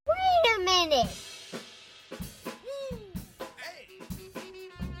reminisce.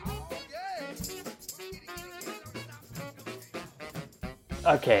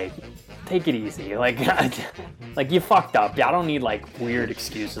 Okay, take it easy. Like you fucked up. I don't need like weird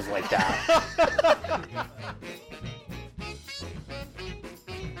excuses like that.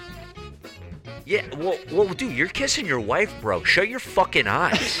 Yeah, well, dude, you're kissing your wife, bro. Shut your fucking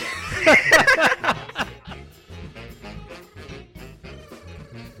eyes.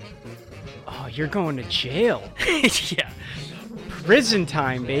 Oh, you're going to jail. Yeah. Prison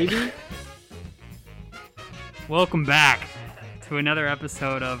time, baby. Welcome back to another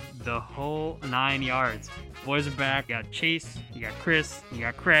episode of The Whole 9 Yards. Boys are back. You got Chase, you got Chris, you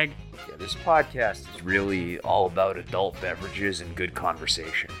got Craig. Yeah, this podcast is really all about adult beverages and good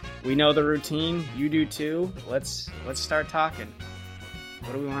conversation. We know the routine. You do too. Let's start talking.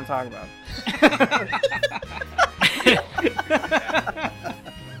 What do we want to talk about?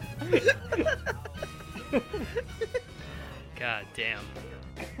 God damn.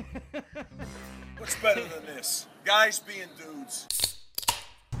 What's better than this? Guys being dudes.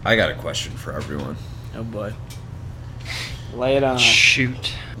 I got a question for everyone. Oh boy. Lay it on.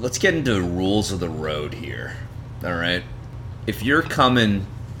 Shoot. Let's get into the rules of the road here. All right. If you're coming,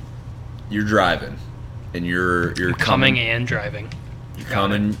 you're driving, and you're Coming and driving. You're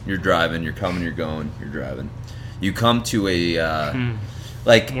coming, you're driving. You're coming, you're going, you're driving. You come to a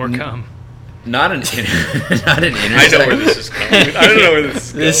like More cum. not an not an intersection. I know where this is going. I don't know where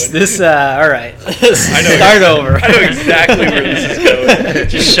this is going. This all right. I know Start over. I know exactly where this is going.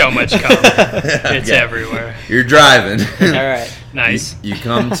 Just so much cum. It's Yeah. everywhere. You're driving. All right. Nice. You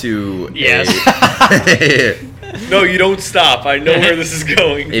come to Yes. No, you don't stop. I know where this is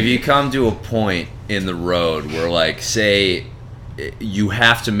going. If you come to a point in the road where, like, say you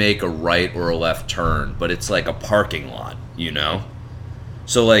have to make a right or a left turn, but it's like a parking lot, you know?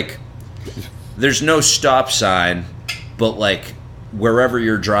 So, like, there's no stop sign, but, like, wherever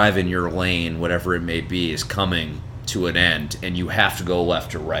you're driving, your lane, whatever it may be, is coming to an end, and you have to go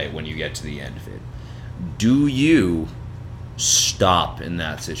left or right when you get to the end of it. Do you stop in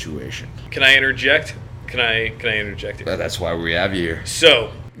that situation? Can I interject? Can I interject here? That's why we have you here.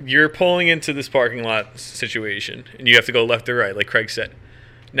 So, you're pulling into this parking lot situation, and you have to go left or right, like Craig said.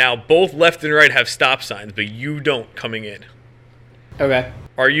 Now, both left and right have stop signs, but you don't coming in. Okay.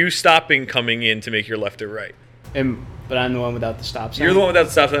 Are you stopping coming in to make your left or right? But I'm the one without the stop sign. You're the one without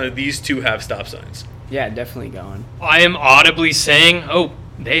the stop sign, and these two have stop signs. Yeah, definitely going. I am audibly saying, oh,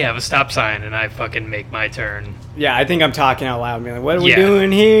 they have a stop sign, and I fucking make my turn. Yeah, I think I'm talking out loud. Like, what are we Yeah.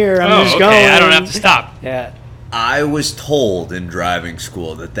 doing here? I'm just okay, going. I don't have to stop. Yeah. I was told in driving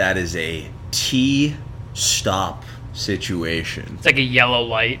school that is a T-stop situation. It's like a yellow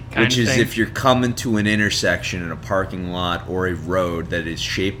light kind Which of is thing. if you're coming to an intersection in a parking lot or a road that is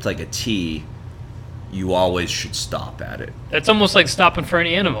shaped like a T, you always should stop at it. That's almost like stopping for an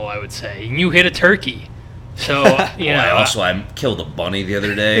animal, I would say. And you hit a turkey. So, you know. I killed a bunny the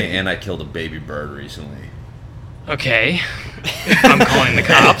other day, and I killed a baby bird recently. Okay. I'm calling the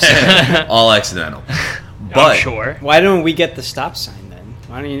cops. All accidental. But I'm sure. Why don't we get the stop sign then?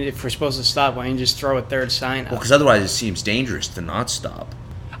 Why don't you, if we're supposed to stop, why don't you just throw a third sign up? Well, because otherwise it seems dangerous to not stop.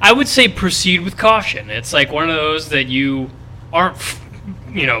 I would say proceed with caution. It's like one of those that you aren't,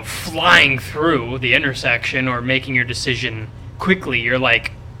 flying through the intersection or making your decision quickly. You're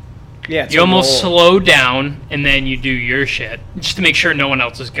like, Yeah, it's you a almost roll. slow down and then you do your shit just to make sure no one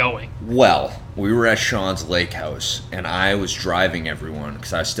else is going. Well, we were at Sean's lake house, and I was driving everyone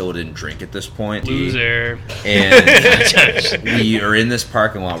because I still didn't drink at this point. Loser. And we are in this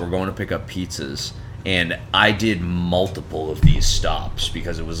parking lot. We're going to pick up pizzas, and I did multiple of these stops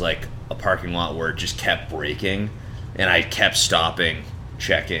because it was like a parking lot where it just kept braking, and I kept stopping,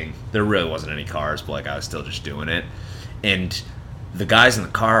 checking. There really wasn't any cars, but like I was still just doing it. And the guys in the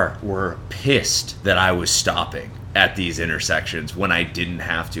car were pissed that I was stopping at these intersections when I didn't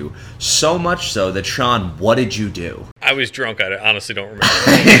have to. So much so that, Sean, what did you do? I was drunk. I honestly don't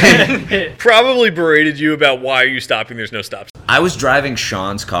remember. Probably berated you about why are you stopping, there's no stop sign. I was driving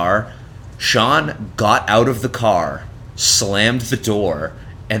Sean's car. Sean got out of the car, slammed the door,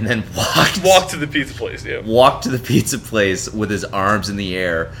 and then Walk to the pizza place, yeah. walked to the pizza place with his arms in the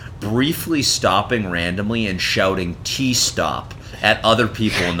air, briefly stopping randomly and shouting T-stop at other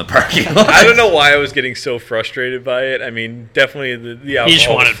people in the parking lot. I don't know why I was getting so frustrated by it. I mean, definitely the alcohol You just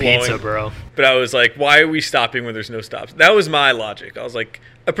wanted was flowing, pizza, bro. But I was like, why are we stopping when there's no stops? That was my logic. I was like,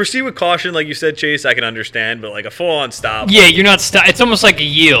 a proceed with caution, like you said, Chase, I can understand, but like a full-on stop. Yeah, you're not it's almost like a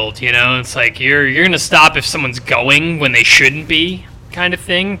yield, you know? It's like you're going to stop if someone's going when they shouldn't be kind of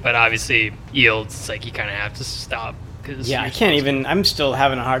thing, but obviously yields, it's like you kind of have to stop Because Yeah, I can't even. I'm still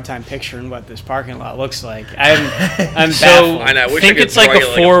having a hard time picturing what this parking lot looks like. I'm So baffled. I know, I wish I think could it's like draw you, a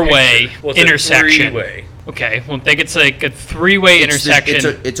like, a four-way picture. Well, it's a intersection. three-way. Okay, well, think it's like a three-way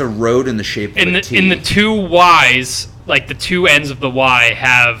intersection. It's a road in the shape of in a the T. in the two Ys, like the two ends of the Y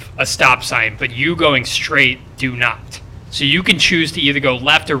have a stop sign, but you going straight do not. So you can choose to either go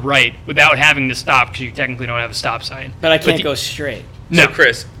left or right without having to stop because you technically don't have a stop sign. But I can't the- go straight. No, So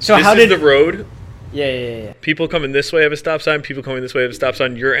Chris, So this how is did- the road. Yeah. People coming this way have a stop sign. People coming this way have a stop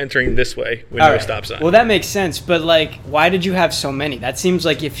sign. You're entering this way with All no right. stop sign. Well, that makes sense. But like, why did you have so many? That seems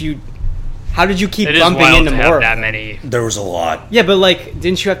like if you, how did you keep it is bumping wild into to more? have that of them? many. There was a lot. Yeah, but like,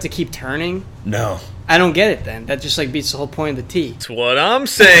 didn't you have to keep turning? No. I don't get it. Then that just like beats the whole point of the T. That's what I'm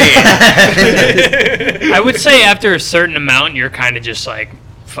saying. I would say after a certain amount, you're kind of just like,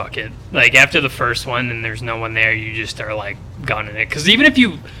 fuck it. Like after the first one and there's no one there, you just are like gunning it. Because even if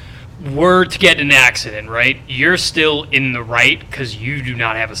you were to get in an accident, right, you're still in the right because you do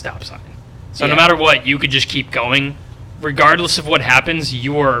not have a stop sign. So no Yeah. matter what, you could just keep going. Regardless of what happens,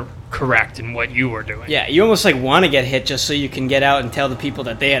 you're correct in what you were doing. Yeah, you almost like want to get hit just so you can get out and tell the people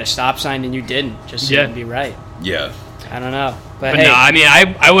that they had a stop sign and you didn't, just so Yeah. you can be right. Yeah. I don't know, but, But hey, no, I mean,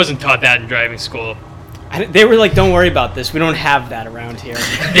 I wasn't taught that in driving school. they were like, "Don't worry about this. We don't have that around here.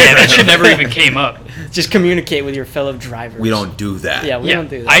 Yeah, that shit never even came up. Just communicate with your fellow drivers." We don't do that. Yeah, we Yeah, don't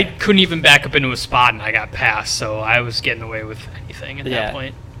do that. I couldn't even back up into a spot and I got passed, so I was getting away with anything at Yeah. that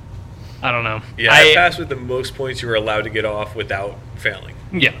point. I don't know. Yeah, I passed with the most points you were allowed to get off without failing.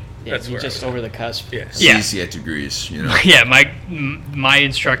 Yeah. Yeah, That's you're where I just was over the cusp. Yeah. Yeah. Easy at degrees, you know. Yeah, my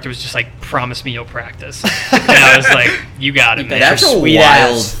instructor was just like, promise me you'll practice. And I was like, you got it, man. That's a Sweet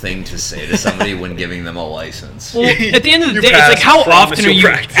wild ass. thing to say to somebody when giving them a license. Well, at the end of the You day, it's like, pass, how promise often are you'll you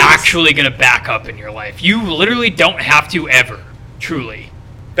practice. actually going to back up in your life? You literally don't have to ever, truly.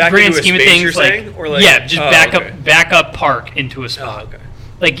 Back Grand into a scheme of space, things, you're like, saying? Or like, yeah, just oh, back okay. back up, park into a Oh, spot. okay.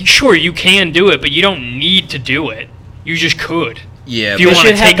 Like, sure, you can do it, but you don't need to do it. You just could. Yeah, If you but, want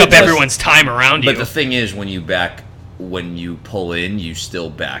to should have take the up test- everyone's time around you. but the thing is, when you pull in, you still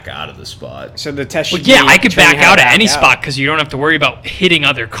back out of the spot. So the test. Well, should yeah, be I could training back how out to at any back out. spot because you don't have to worry about hitting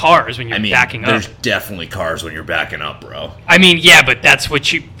other cars when you're I mean, backing up. there's definitely cars when you're backing up, bro. I mean, yeah, but that's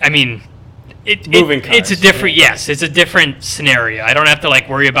what you. I mean, Moving it's a cars, different. Yes, it's a different scenario. I don't have to like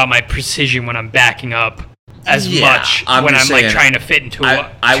worry about my precision when I'm backing up as Yeah, much I'm when I'm just like saying, trying to fit into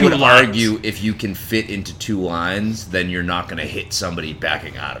I two would lines. argue if you can fit into two lines, then you're not going to hit somebody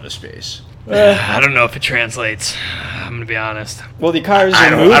backing out of a space. I don't know if it translates. I'm gonna be honest. Well, the cars are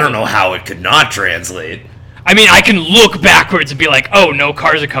I moving. don't know how it could not translate. I mean, I can look backwards and be like, "Oh, no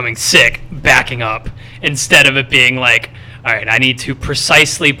cars are coming." Sick, backing up instead of it being like, "All right, I need to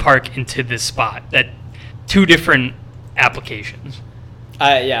precisely park into this spot." That two different applications.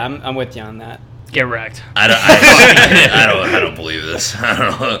 Yeah, I'm with you on that. Get wrecked. I don't believe this. I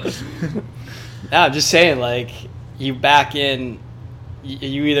don't know. No, I'm just saying, like, you back in,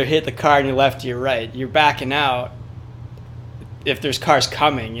 you either hit the car on your left or your right. You're backing out. If there's cars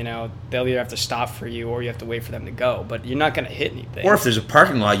coming, you know, they'll either have to stop for you or you have to wait for them to go. But you're not going to hit anything. Or if there's a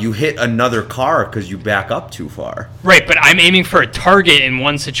parking lot, you hit another car because you back up too far. Right, but I'm aiming for a target in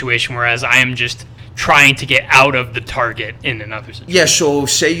one situation, whereas I am just trying to get out of the target in another situation. Yeah, so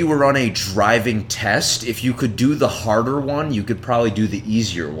say you were on a driving test. If you could do the harder one, you could probably do the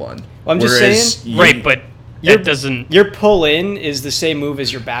easier one. Well, I'm just saying- Right, but Your- that doesn't. Your pull in is the same move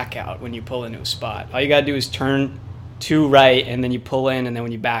as your back out when you pull into a spot. All you got to do is turn to right, and then you pull in, and then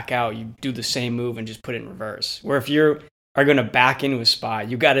when you back out, you do the same move and just put it in reverse. Where if you are going to back into a spot,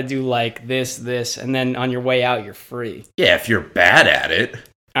 you got to do like this, and then on your way out, you're free. Yeah, if you're bad at it.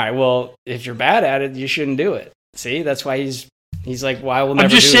 All right, well, if you're bad at it, you shouldn't do it. See, that's why he's like, why will never I'm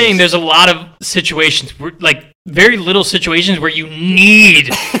just do saying, this. there's a lot of situations, where, like very little situations, where you need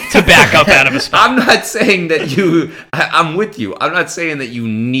to back up out of a spot. I'm not saying that I'm with you. I'm not saying that you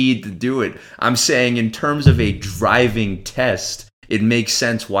need to do it. I'm saying in terms of a driving test, it makes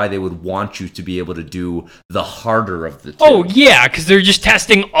sense why they would want you to be able to do the harder of the two. Oh yeah, because they're just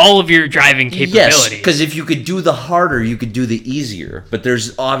testing all of your driving capabilities. Yes, because if you could do the harder, you could do the easier. But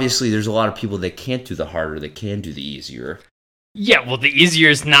there's a lot of people that can't do the harder, that can do the easier. Yeah, well, the easier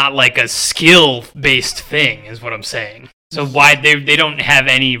is not like a skill-based thing, is what I'm saying. So why they don't have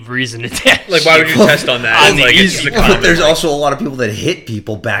any reason to test? Like, why would you test on that? On the Like, it's easy the one. common, There's like- also a lot of people that hit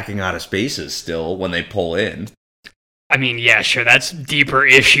people backing out of spaces still when they pull in. I mean, yeah, sure, that's deeper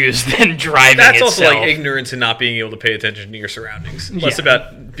issues than driving That's itself. also like ignorance and not being able to pay attention to your surroundings. Less Yeah.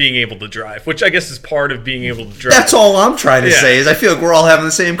 about being able to drive, which I guess is part of being able to drive. That's all I'm trying to Yeah. say is I feel like we're all having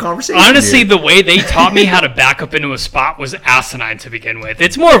the same conversation. Honestly, here. the way they taught me how to back up into a spot was asinine to begin with.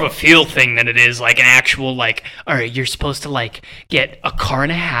 It's more of a feel thing than it is like an actual, like, all right, you're supposed to, like, get a car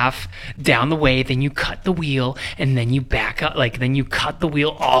and a half down the way, then you cut the wheel, and then you back up, like, then you cut the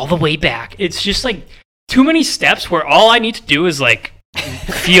wheel all the way back. It's just, like, too many steps where all I need to do is, like,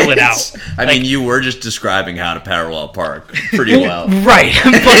 feel it out. I mean, you were just describing how to parallel park pretty well. Right.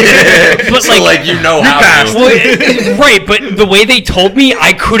 but So, like, you know how to. well, right, but the way they told me,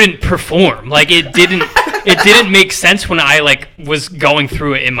 I couldn't perform. Like, it didn't make sense when I, like, was going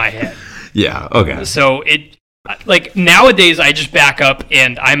through it in my head. Yeah, okay. So like, nowadays I just back up,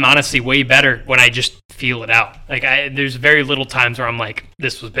 and I'm honestly way better when I just feel it out. Like, there's very little times where I'm like,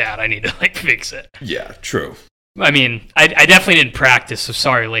 this was bad, I need to, like, fix it. Yeah, true. I mean, I definitely didn't practice, so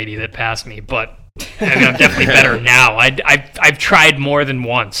sorry, lady, that passed me, but I mean, I'm definitely better now. I've tried more than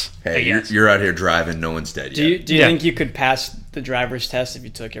once. Hey, you're out here driving, no one's dead yet. Do you think you could pass the driver's test if you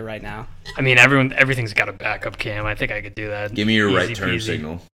took it right now? I mean, everything's got a backup cam. I think I could do that. Give me your Easy right turn peasy.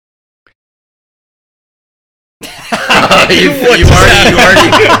 signal.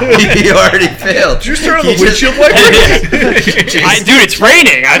 you already failed. Did you turn on the windshield wipers? Dude, it's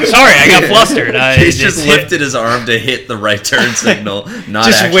raining. I'm sorry. I got flustered. He's just lifted his arm to hit the right turn signal. Not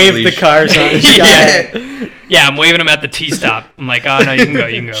Just actually wave the cars on the sky. Yeah, I'm waving him at the T-stop. I'm like, oh, no, you can go.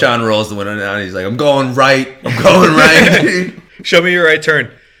 You can go. Sean rolls the window down. He's like, I'm going right. I'm going right. Show me your right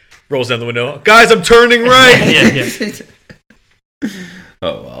turn. Rolls down the window. Guys, I'm turning right. Yeah.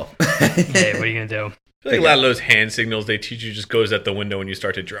 Oh, well. Hey, what are you going to do? I feel like a lot of those hand signals they teach you just goes out the window when you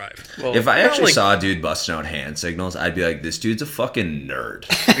start to drive. Well, If I actually like- saw a dude busting out hand signals, I'd be like, this dude's a fucking nerd.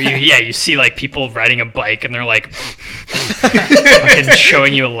 you see, like, people riding a bike, and they're, like, fucking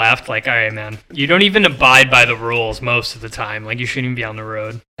showing you a left. Like, all right, man. You don't even abide by the rules most of the time. Like, you shouldn't even be on the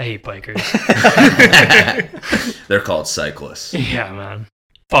road. I hate bikers. They're called cyclists. Yeah, man.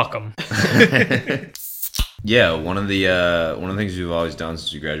 Fuck them. Yeah, one of the things we've always done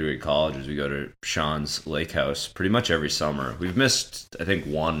since we graduated college is we go to Sean's lake house pretty much every summer. We've missed, I think,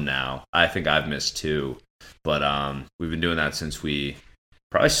 one now. I think I've missed two, but we've been doing that since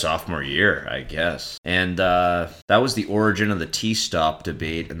probably sophomore year, I guess. And that was the origin of the T-stop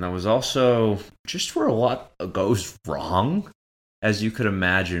debate, and that was also just where a lot goes wrong, as you could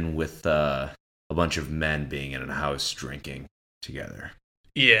imagine, with a bunch of men being in a house drinking together.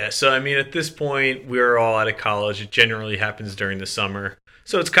 Yeah, so I mean, at this point, we're all out of college. It generally happens during the summer.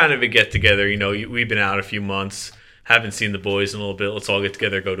 So it's kind of a get-together. You know, we've been out a few months, haven't seen the boys in a little bit. Let's all get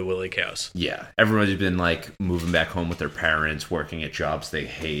together, go to a lake house. Yeah, everybody's been, like, moving back home with their parents, working at jobs they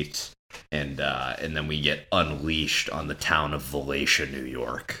hate, and then we get unleashed on the town of Valatia, New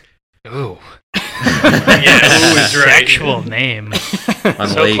York. Ooh. Yes, Ooh, is right. Sexual name. On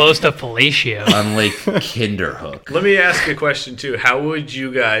So Lake, close to fellatio. on Lake Kinderhook. Let me ask a question, too. How would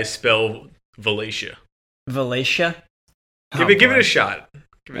you guys spell Valatia? Valatia? Give it a shot.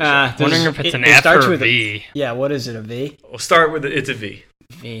 Give it a shot. Wondering if it's an it F starts or a with V. Yeah, what is it, a V? We'll start with it's a V.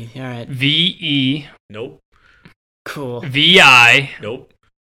 V, all right. V-E. Nope. Cool. V-I. Nope.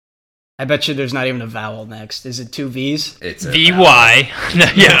 I bet you there's not even a vowel next. Is it two V's? It's a V-Y.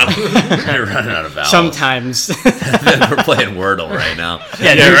 Yeah. You're running out of vowels. Sometimes. We're playing Wordle right now.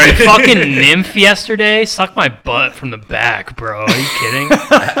 Yeah, dude, right. Fucking nymph yesterday sucked my butt from the back, bro. Are you kidding?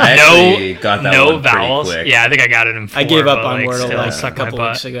 I actually got that no one pretty vowels. quick. Yeah, I think I got it in 4. I gave up but, on like, Wordle still like a sucked my couple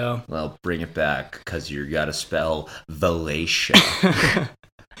butt. weeks ago. Well, bring it back, because you got to spell Valatia.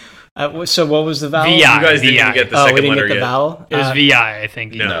 So what was the vowel? VI. You guys didn't VI. even get the Oh, we second didn't letter get the yet. vowel? It was V-I, I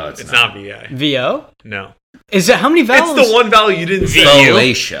think. No, it's it's not. not V-I. VO? No. Is it how many vowels? It's the one vowel you didn't say. V-U.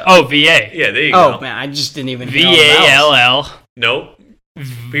 Valatia. Oh, V-A. Yeah, there you Oh, go. man, I just didn't even hear all the vowels. V-A-L-L. Nope.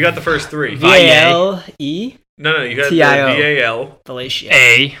 We got the first three. V-A-L-E? No, you got T-I-O. the V-A-L. Valatia.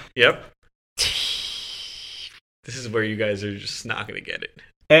 A. Yep. This is where you guys are just not going to get it.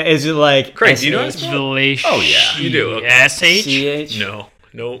 Is it like Craig, do you know how to SH? spell Valatia. Oh, yeah. You do, okay. S-H? C-H? No.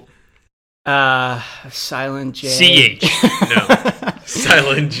 Nope. Silent J. C-H. No.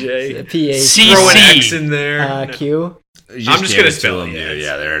 Silent J. P-H. C- Throw an C. X in there. Q. You I'm just give gonna it to spell them, it, dude.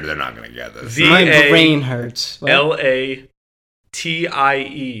 yeah. Yeah, they're not going to get this. My V-A- brain hurts. What?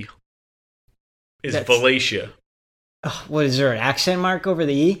 L-A-T-I-E is That's- Valatia. What is there, an accent mark over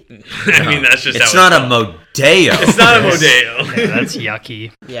the E? I mean, that's just It's how not a Modeo. It's not a Modeo. Yeah, that's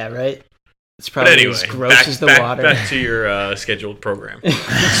yucky. Yeah, right? It's But probably anyway, as gross as the water. back to your scheduled program.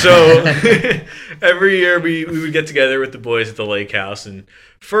 So every year we would get together with the boys at the lake house, and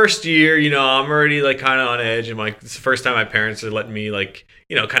first year, I'm already like kind of on edge, and like it's the first time my parents are letting me like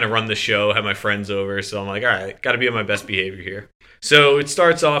kind of run the show, have my friends over, so I'm like, all right, got to be on my best behavior here. So it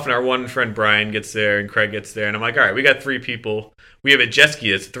starts off, and our one friend Brian gets there, and Craig gets there, and I'm like, all right, we got 3 people. We have a jet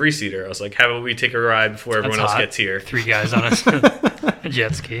ski. It's a 3-seater. I was like, how about we take a ride before everyone else gets here? 3 guys on a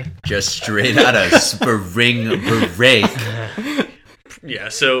jet ski. Just straight out of spring break. Yeah,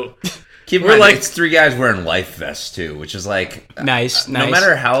 so Keep in we're mind, like it's 3 guys wearing life vests too, which is like Nice. No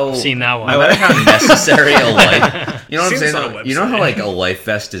matter how Seen that one. No matter how necessary a life, you know what I'm Seems on saying? a You know how website. like a life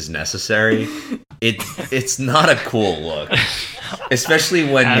vest is necessary. It's not a cool look, especially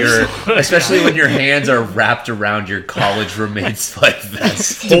when your hands are wrapped around your college roommate's life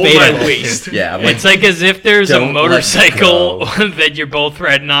vest. hold my debatable. waist. Yeah, It's like as if there's a Don't let motorcycle go. that you're both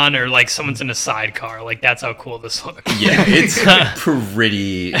riding on, or like someone's in a sidecar. Like that's how cool this looks. yeah, it's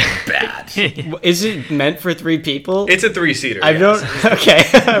pretty bad. Is it meant for 3 people? It's a 3-seater. I yes. don't. Okay.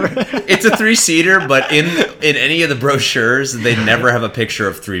 It's a 3-seater, but in any of the brochures, they never have a picture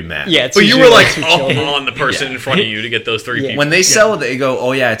of 3 men. Yeah. It's But you usually were like 2 up children. on the person in front of you to get those 3 people. When they sell it, they go,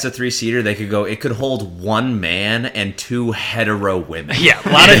 oh yeah, it's a 3-seater. They could go, it could hold 1 man and 2 hetero women. Yeah,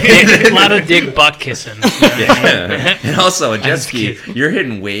 a lot of dick butt kissing. Yeah. And also a jet That's ski, cute. you're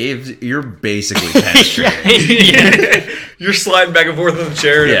hitting waves, you're basically penetrating. Yeah. You're sliding back and forth on the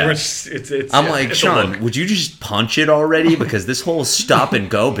chair. And Yeah. it's I'm yeah, like, it's a Sean, look. would you just punch it already? Because this whole stop and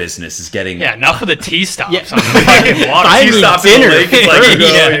go business is getting Yeah, enough of the T stops Yeah. on the fucking water. I You need stop in the dinner. lake, it's like, you go,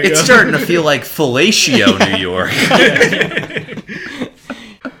 Yeah. you it's go. starting to feel like fellatio, New York.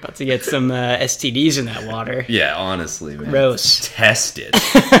 About to get some STDs in that water. Yeah, honestly, man. Gross. Test it.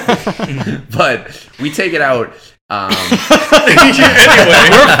 But we take it out. Anyway,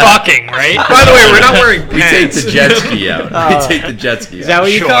 We're fucking, right? by the way, we're not wearing We take pants. the jet ski out. We take the jet ski Is that out.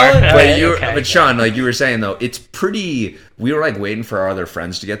 what you Sure. call it? But But, Okay. but Sean, like you were saying though, it's pretty. We were like waiting for our other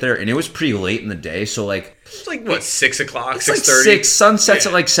friends to get there, and it was pretty late in the day. So like, It's like what, 6 o'clock, it's like 6:30? 6. Sun sets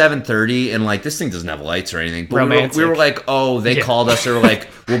Yeah. at like 7:30, and like this thing doesn't have lights or anything. But Romantic. we were like, oh, they Yeah. called us. They were like,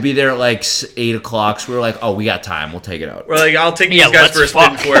 we'll be there at like 8 o'clock. So we were like, oh, we got time. We'll take it out. We're like, I'll take these Yeah, guys let's for a spin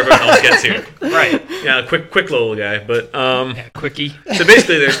fuck. before everyone else gets here. Right. Yeah, quick little guy. But Yeah, quickie. so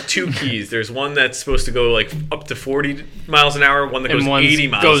basically, there's 2 keys. There's one that's supposed to go like up to 40 miles an hour. One that goes And one 80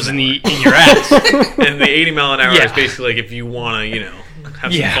 miles. goes an in hour. your ass. And the 80 mile an hour Yeah. is basically like if you want to,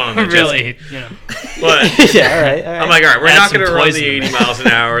 have some fun Yeah, on the jet ski. really. But Yeah, all right. I'm like, all right, we're Add not some going to run poison the in 80 miles an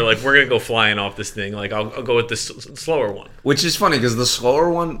hour. Like, we're going to go flying off this thing. Like, I'll go with the slower one. Which is funny because the slower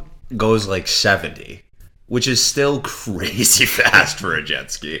one goes like 70, which is still crazy fast for a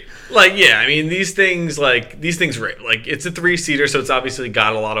jet ski. Like, yeah, I mean, these things rip. Like, it's a 3-seater, so it's obviously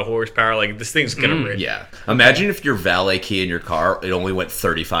got a lot of horsepower. Like, this thing's going to rip. Yeah. Imagine if your valet key in your car, it only went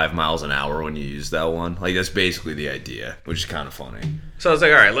 35 miles an hour when you used that one. Like, that's basically the idea, which is kind of funny. So I was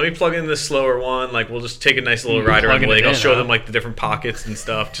like, all right, let me plug in this slower one. Like, we'll just take a nice little ride around the plugging it lake. I'll in, show huh? them, like, the different pockets and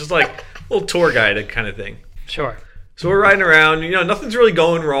stuff. Just like a little tour guide kind of thing. Sure. So we're riding around. Nothing's really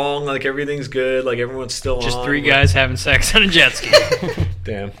going wrong. Like, everything's good. Like, everyone's still Just on. 3 guys having sex on a jet ski.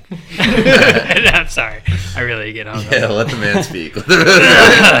 Damn. I'm sorry. I really get hung Yeah, up. let the man speak. No, Sorry,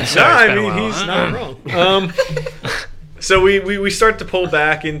 I it's been a mean, while. he's not wrong. So we start to pull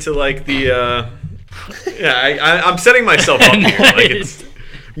back into like the I'm setting myself up here. Like it's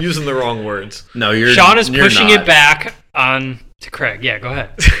using the wrong words. No, you're Sean is you're pushing not. it back on to Craig. Yeah, go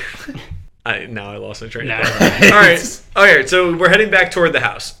ahead. Now I lost my train of No. thought. All right. So we're heading back toward the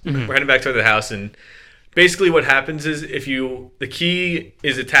house. We're heading back toward the house, and basically what happens is the key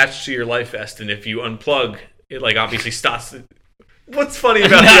is attached to your life vest, and if you unplug, it like obviously stops. What's funny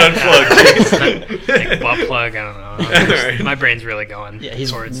about the unplug? Like butt plug. I don't know. Alright. My brain's really going. Yeah,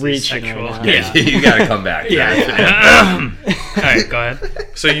 he's towards reaching sexual. right now. Yeah. You gotta come back. Yeah. All right, go ahead.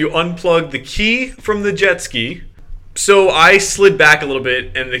 So you unplug the key from the jet ski. So I slid back a little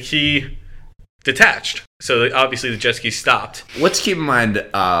bit, and the key detached. So obviously the jet ski stopped. Let's keep in mind,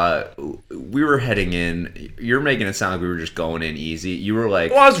 we were heading in. You're making it sound like we were just going in easy. You were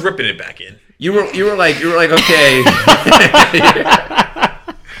like, Well, I was ripping it back in. you were like, okay.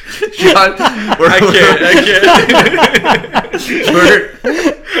 John, I can't. we're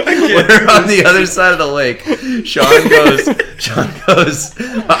on the other side of the lake. Sean goes,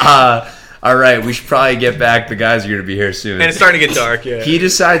 all right, we should probably get back. The guys are going to be here soon. And it's starting to get dark, yeah. He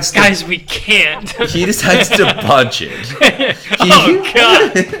decides to, Guys, we can't. he decides to punch it. Oh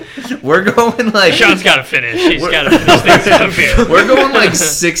God. We're going like Sean's got to finish. He's got to finish things up here. we're going like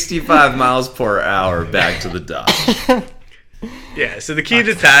 65 miles per hour back to the dock. Yeah, so the key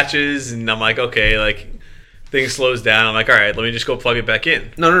detaches, and I'm like, okay, like, things slows down. I'm like, all right, let me just go plug it back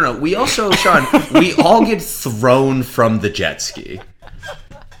in. No. We also, Sean, we all get thrown from the jet ski.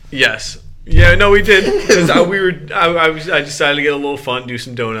 Yes. Yeah, no, we did. Because I decided to get a little fun, do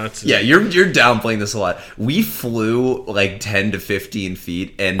some donuts. Yeah, you're downplaying this a lot. We flew like 10 to 15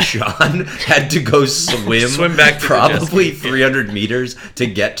 feet, and Sean had to go swim back to probably the jet ski. 300 meters to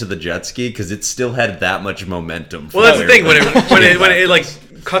get to the jet ski because it still had that much momentum. Well, that's the thing. When it like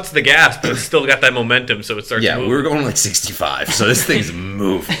cuts the gas, but it's still got that momentum, so it starts moving. We were going like 65, so this thing's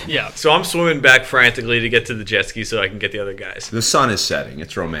moving. Yeah. So I'm swimming back frantically to get to the jet ski so I can get the other guys. The sun is setting.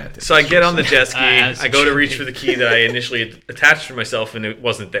 It's romantic. So I get on the jet ski. As I go to it reach should for the key that I initially attached for myself, and it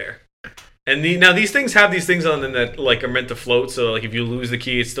wasn't there. And now these things have these things on them that like are meant to float. So like if you lose the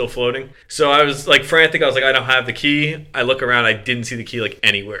key, it's still floating. So I was like frantic. I was like, I don't have the key. I look around. I didn't see the key like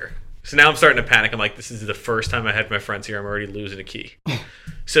anywhere. So now I'm starting to panic. I'm like, this is the first time I had my friends here. I'm already losing a key.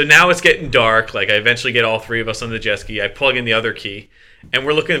 So now it's getting dark. Like I eventually get all three of us on the jet ski. I plug in the other key, and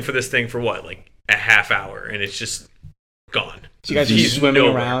we're looking for this thing for what, like a half hour, and it's just gone. So you guys are swimming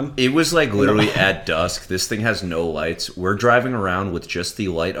nowhere. around. It was like literally at dusk. This thing has no lights. We're driving around with just the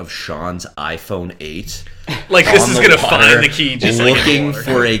light of Sean's iPhone 8. Like this on is the gonna water, find the key just like in the looking water.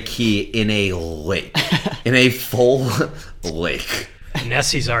 for a key in a lake, in a full lake.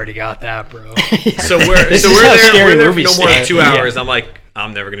 Nessie's already got that, bro. So we're This so is we're how there. scary We're there for movies no more than start. 2 Yeah. hours. I'm like,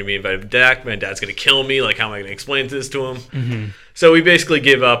 I'm never gonna be invited back. My dad's gonna kill me. Like, how am I gonna explain this to him? Mm-hmm. So we basically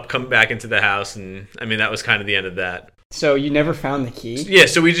give up, come back into the house, and I mean that was kind of the end of that. So you never found the key? Yeah.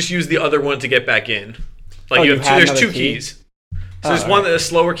 So we just used the other one to get back in. Like Oh, you have had there's another two key? keys. So there's one a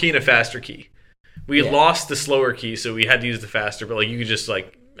slower key and a faster key. We Yeah. lost the slower key, so we had to use the faster. But like you could just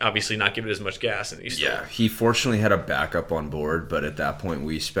like obviously not give it as much gas, and you still. Yeah, he fortunately had a backup on board, but at that point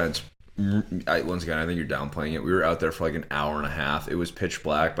we spent. Once again, I think you're downplaying it. We were out there for like an hour and a half. It was pitch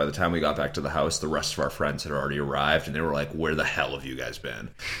black. By the time we got back to the house, the rest of our friends had already arrived, and they were like, "Where the hell have you guys been?"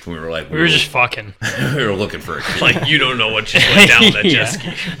 And we were like, We were just fucking. we were looking for a key. Like you don't know what just went down that Yeah. jet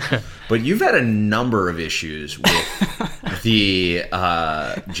ski. But you've had a number of issues with the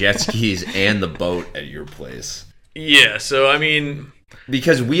jet skis and the boat at your place. Yeah. So I mean.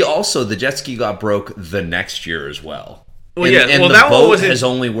 Because the jet ski got broke the next year as well. Well, and, yeah. and Well, the that one boat wasn't- has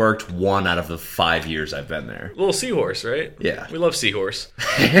only worked 1 out of the 5 years I've been there. Little seahorse, right? Yeah. We love seahorse.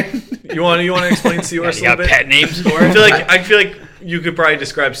 You want to explain seahorse You a got little bit? pet names for I it? feel like you could probably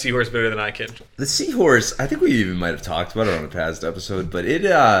describe seahorse better than I can. The seahorse, I think we even might have talked about it on a past episode, but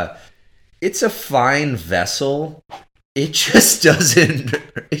it's a fine vessel. It just doesn't.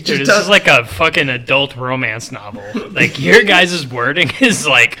 It just Dude, this does is like a fucking adult romance novel. Like your guys' wording is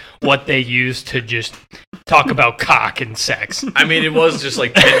like what they use to just talk about cock and sex. I mean, it was just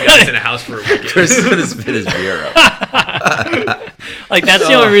like 10 guys in a house for a weekend. Chris is gonna spit his beer up. Like that's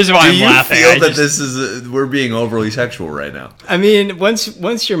the only reason why I'm Do you laughing. feel I that just- this is we're being overly sexual right now? I mean,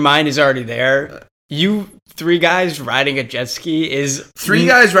 once your mind is already there, you 3 guys riding a jet ski is 3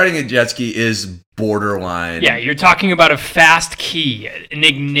 guys riding a jet ski is borderline. Yeah, you're talking about a fast key, an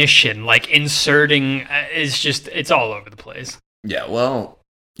ignition, like inserting it's all over the place. Yeah. Well.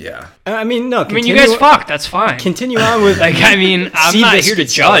 Yeah. I mean, no. I mean, you guys fuck. That's fine. Continue on with Like, I mean, I'm See not this here to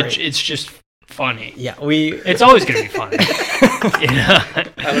story. judge. It's just funny. Yeah, It's always gonna be funny. You know? I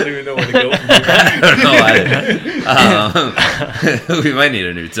don't even know where to go. I don't know. We might need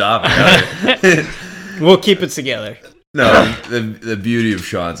a new topic. we'll keep it together. No, the beauty of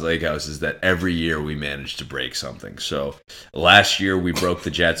Sean's Lake House is that every year we manage to break something. So last year we broke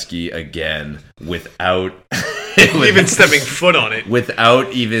the jet ski again without Even stepping foot on it.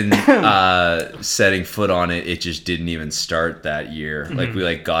 without even setting foot on it. It just didn't even start that year. Like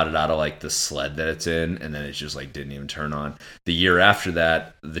we got it out of like the sled that it's in, and then it just like didn't even turn on. The year after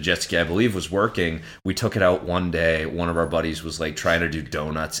that, the jet ski I believe was working. We took it out one day. One of our buddies was like trying to do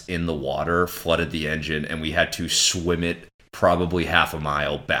donuts in the water, flooded the engine, and we had to swim it probably half a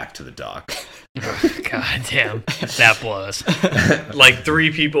mile back to the dock. God damn, that blows. Like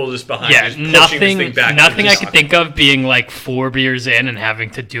 3 people just behind Yeah, just pushing this thing nothing. back. Nothing I could think of being like 4 beers in and having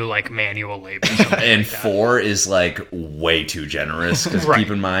to do like manual labor. or something And like that. 4 is like way too generous because Right.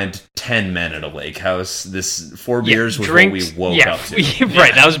 keep in mind 10 men at a lake house. This 4 Yeah, beers was drinks- what we woke yeah, up to.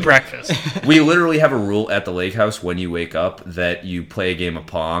 Right, that was breakfast. We literally have a rule at the lake house when you wake up that you play a game of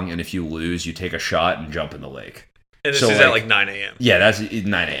Pong, and if you lose, you take a shot and jump in the lake. And this So, is at like- like 9 a.m. Yeah, that's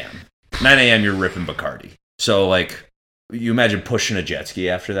 9 a.m. 9 a.m. you're ripping Bacardi. So like, you imagine pushing a jet ski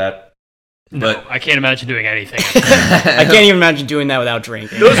after that. No, But- I can't imagine doing anything. I can't even imagine doing that without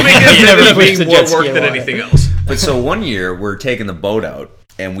drinking. Those make You never it pushed make the more jet ski work in than water. anything else. But so one year we're taking the boat out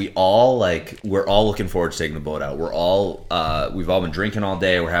and we're all looking forward to taking the boat out. We've all been drinking all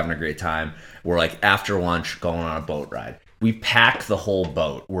day. We're having a great time. We're like after lunch going on a boat ride. We pack the whole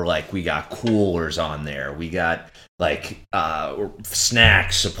boat. We got coolers on there. We got like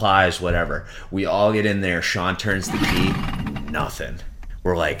snacks, supplies, whatever. We all get in there. Sean turns the key. Nothing.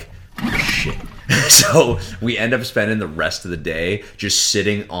 We're like, shit. So we end up spending the rest of the day just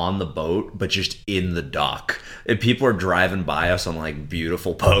sitting on the boat, but just in the dock. And people are driving by us on like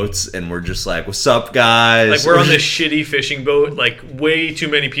beautiful boats, and we're just like, "What's up, guys?" Like we're on this shitty fishing boat, like way too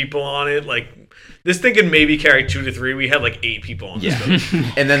many people on it. Like this thing could maybe carry 2 to 3. We had like 8 people on this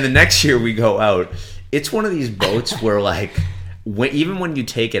boat. And then the next year we go out. It's one of these boats where like even when you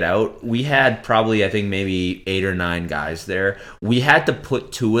take it out, we had probably, I think, maybe 8 or 9 guys there. We had to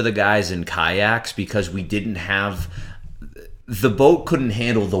put 2 of the guys in kayaks because we didn't have... The boat couldn't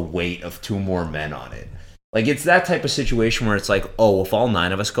handle the weight of 2 more men on it. Like, it's that type of situation where it's like, oh, if all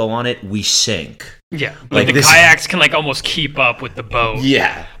 9 of us go on it, we sink. Yeah. Like the kayaks can, like, almost keep up with the boat.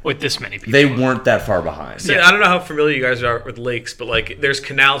 Yeah. With this many people. They weren't that far behind. So, I don't know how familiar you guys are with lakes, but, like, there's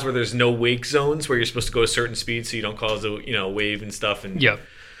canals where there's no wake zones where you're supposed to go a certain speed so you don't cause a wave and stuff. And yep.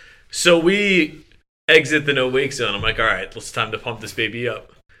 So we exit the no wake zone. I'm like, all right, it's time to pump this baby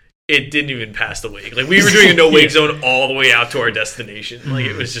up. It didn't even pass the wake. Like, we were doing a no wake zone all the way out to our destination. Like,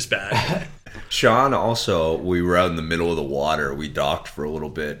 it was just bad. Sean also, we were out in the middle of the water. We docked for a little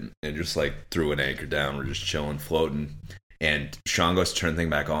bit and just like threw an anchor down. We're just chilling, floating. And Sean goes to turn the thing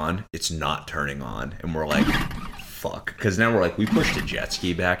back on. It's not turning on. And we're like, fuck. Because now we're like, we pushed a jet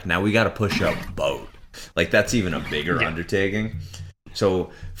ski back. Now we got to push a boat. Like, that's even a bigger undertaking.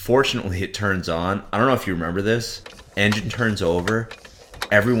 So fortunately it turns on. I don't know if you remember this. Engine turns over.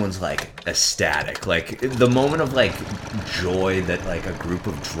 Everyone's like ecstatic. Like the moment of like joy that like a group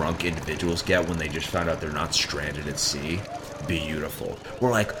of drunk individuals get when they just found out they're not stranded at sea. Beautiful.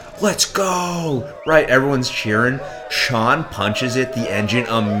 We're like, let's go. Right, everyone's cheering. Sean punches it, the engine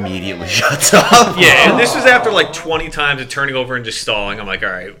immediately shuts off. Yeah, and this was after like 20 times of turning over and just stalling. I'm like, all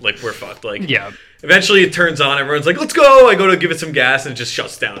right, like we're fucked. Like, yeah. Eventually it turns on. Everyone's like, let's go. I go to give it some gas and it just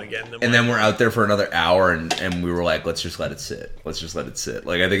shuts down again. And then we're out there for another hour and we were like, let's just let it sit. Let's just let it sit.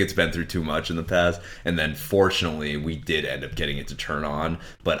 Like, I think it's been through too much in the past. And then fortunately we did end up getting it to turn on.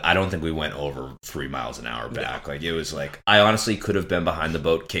 But I don't think we went over 3 miles an hour back. Like, it was like, I honestly could have been behind the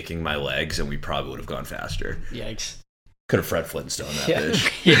boat kicking my legs and we probably would have gone faster. Yikes. Could have Fred Flintstone that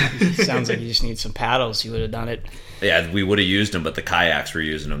bitch. Yeah. Sounds like you just need some paddles. You would have done it. Yeah, we would have used them, but the kayaks were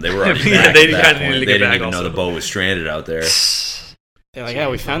using them. They were already Yeah, back they at that kinda point. needed to They get didn't back even know also. the boat was stranded out there. They're like, yeah,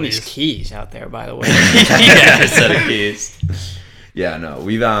 we found these keys out there, by the way. Yeah, a set of keys. Yeah, no,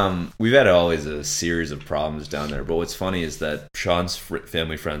 we've had always a series of problems down there. But what's funny is that Sean's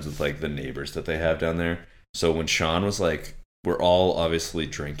family friends with like the neighbors that they have down there. So when Sean was like, we're all obviously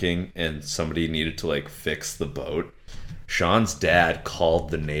drinking, and somebody needed to like fix the boat. Sean's dad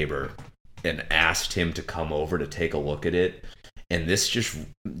called the neighbor and asked him to come over to take a look at it. And this just,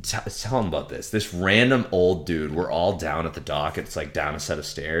 tell him about this. This random old dude, we're all down at the dock. It's like down a set of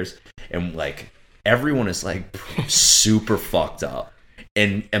stairs. And like, everyone is like super fucked up.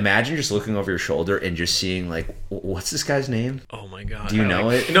 And imagine just looking over your shoulder and just seeing like, what's this guy's name? Oh my god! Do you know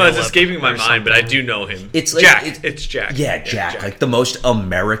it? No, it's escaping my mind, but I do know him. It's like, Jack. It's Jack. Yeah, Jack. Like the most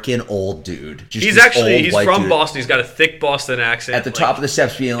American old dude. Just He's this actually old he's white from dude Boston. He's got a thick Boston accent. at the top of the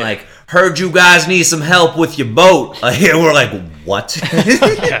steps, being like, "Heard you guys need some help with your boat." And we're like, "What?"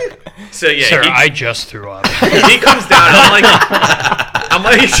 So yeah, Sir, I just threw up. he comes down. And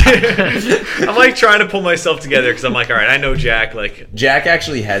I'm like trying to pull myself together because I'm like, all right, I know Jack. Like, Jack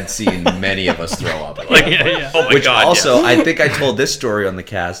actually had seen many of us throw up. like, yeah. oh my Which god. also, yeah. I think I told this story on the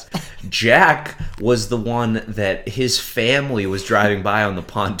cast. Jack was the one that his family was driving by on the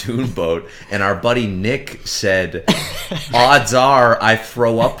pontoon boat, and our buddy Nick said, "Odds are I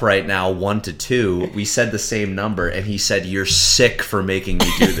throw up right now, 1 to 2." We said the same number, and he said, "You're sick for making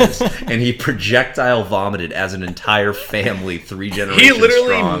me do this." And he projectile vomited as an entire family, 3 generations He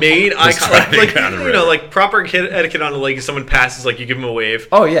literally strong, made eye was contact, driving down the you river. know, like proper etiquette on the lake. If someone passes, like you give them a wave.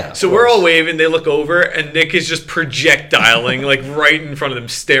 Oh yeah. So of we're course. all waving. They look over, and Nick is just projectiling, like right in front of them,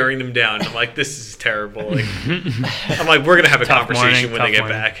 staring them down. I'm like, this is terrible. Like, I'm like, we're gonna have a Tough conversation morning, when they tough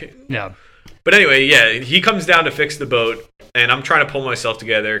get morning. back. Yeah. But anyway, yeah, he comes down to fix the boat, and I'm trying to pull myself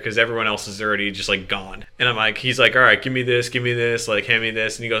together because everyone else is already just like gone. And I'm like, he's like, all right, give me this, like hand me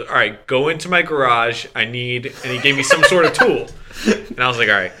this. And he goes, all right, go into my garage. And he gave me some sort of tool. And I was like,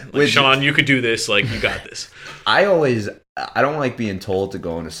 all right, like, Sean, you could do this. Like, you got this. I don't like being told to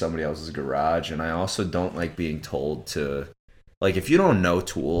go into somebody else's garage, and I also don't like being told to like if you don't know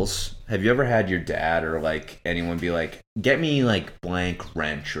tools, have you ever had your dad or like anyone be like, get me like blank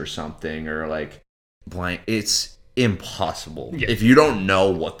wrench or something, or like blank? It's impossible if you don't know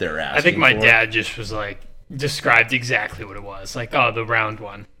what they're asking. I think my for. dad just was like, described exactly what it was. Like, oh, the round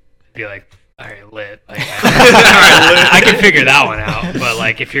one. I'd be like, all right, lit. Like, I can figure that one out. But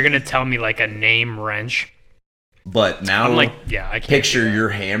like, if you're gonna tell me like a name wrench, but now I'm like, yeah, I can't. Picture you're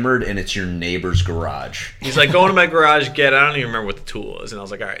hammered and it's your neighbor's garage. He's like, go into my garage, I don't even remember what the tool was. And I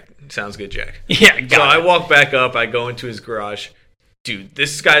was like, all right, sounds good, Jack. Yeah, so I walk back up, I go into his garage. Dude,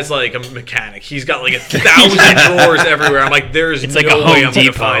 this guy's like a mechanic. He's got like 1,000 drawers everywhere. I'm like, there's it's no like a way Home I'm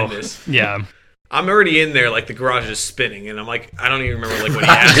Depot. gonna find this. Yeah. I'm already in there, like the garage is spinning, and I'm like, I don't even remember like what he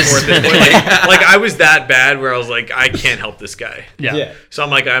asked for at this point. Like I was that bad where I was like, I can't help this guy. Yeah. So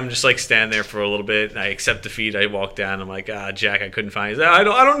I'm just like standing there for a little bit, and I accept defeat. I walk down. I'm like, Jack, I couldn't find it. He's like,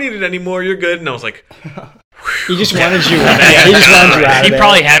 I don't need it anymore. You're good. And I was like, He just wanted you. Yeah, he just wanted you out of He there.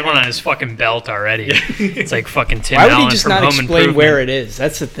 probably had one on his fucking belt already. It's like fucking Tim Why would Allen he just from not Home explain Improvement. where it is?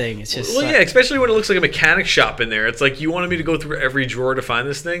 That's the thing. It's just well, yeah, especially when it looks like a mechanic shop in there. It's like, you wanted me to go through every drawer to find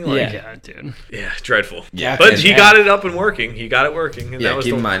this thing? Like, Yeah, dude. yeah, dreadful. Yeah, But and- he got it up and working. He got it working. And Yeah, that was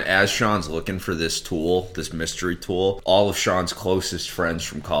keep in mind, as Sean's looking for this tool, this mystery tool, all of Sean's closest friends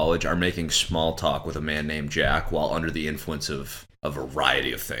from college are making small talk with a man named Jack while under the influence of a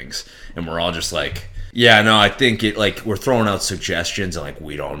variety of things. And we're all just like, yeah, no, I think it, like, we're throwing out suggestions and, like,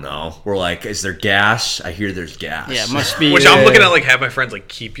 we don't know. We're like, is there gas? I hear there's gas. yeah, it must be. Which I'm looking at, like, have my friends, like,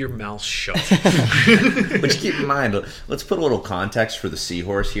 keep your mouth shut. But keep in mind, let's put a little context for the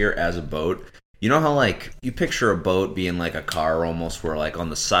Seahorse here as a boat. You know how, like, you picture a boat being like a car almost, where, like, on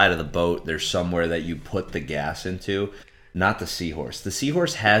the side of the boat, there's somewhere that you put the gas into? Not the Seahorse. The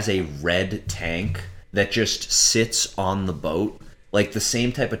Seahorse has a red tank that just sits on the boat, like the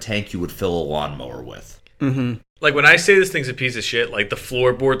same type of tank you would fill a lawnmower with. Mm-hmm. Like, when I say this thing's a piece of shit, like, the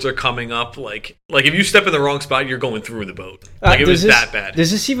floorboards are coming up. Like if you step in the wrong spot, you're going through the boat. Like, it was that bad.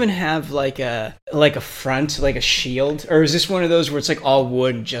 Does this even have like a front, like a shield, or is this one of those where it's like all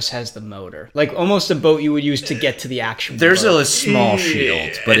wood and just has the motor, like almost a boat you would use to get to the actual? There's boat. a small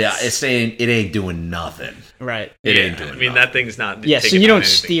shield, but it's- it's saying it ain't doing nothing. Right. It Yeah, ain't doing I mean, nothing. that thing's not. Yeah, so taking you on don't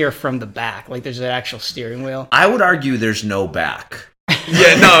anything. steer from the back. Like there's an actual steering wheel. I would argue there's no back.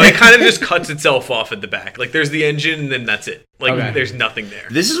 Yeah, no, it kind of just cuts itself off at the back. Like, there's the engine, and then that's it. Like, Okay. there's nothing there.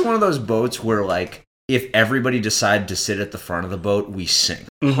 This is one of those boats where, like, if everybody decided to sit at the front of the boat, we sink.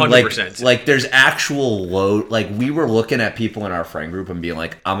 100%. Like there's actual load. Like, we were looking at people in our friend group and being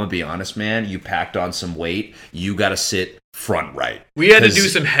like, I'm gonna be honest, man, you packed on some weight. You gotta sit front right. We had to 'Cause do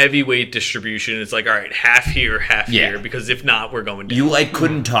some heavyweight distribution. It's like, all right, half here, half Yeah. here, because if not, we're going down. You, like,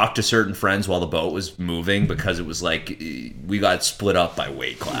 couldn't talk to certain friends while the boat was moving because it was like we got split up by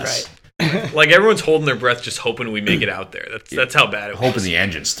weight class. Right. Like, everyone's holding their breath just hoping we make it out there. That's how bad it was. Hoping the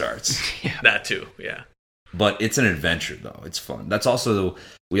engine starts. That too, yeah. But it's an adventure, though. It's fun. That's also,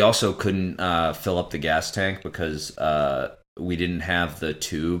 we also couldn't fill up the gas tank because we didn't have the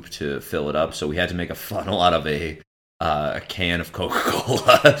tube to fill it up, so we had to make a funnel out of a can of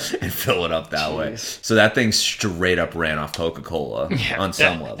Coca-Cola and fill it up that way. So that thing straight up ran off Coca-Cola on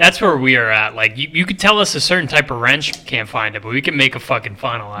some level. That's where we are at. Like, you could tell us a certain type of wrench, can't find it, but we can make a fucking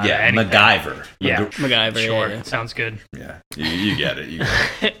funnel out of anything. MacGyver. Yeah. MacGyver. Sure, Yeah. sounds good. Yeah, you get it. You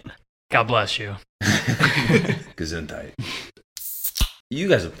get it. God bless you. Gesundheit. You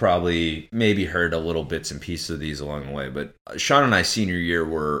guys have probably maybe heard a little bits and pieces of these along the way, but Sean and I senior year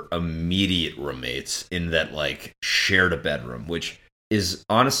were immediate roommates in that, like, shared a bedroom, which is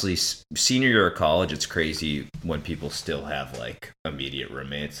honestly senior year of college. It's crazy when people still have, like, immediate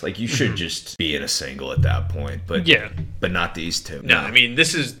roommates. Like, you should just be in a single at that point, but but not these two. No, I mean,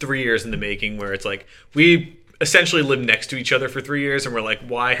 this is 3 years in the making where it's like, we essentially lived next to each other for 3 years, and we're like,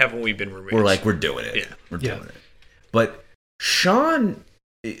 why haven't we been roommates? We're like, we're doing it. Yeah. We're doing it. But Sean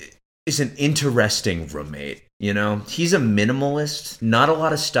is an interesting roommate, you know? He's a minimalist, not a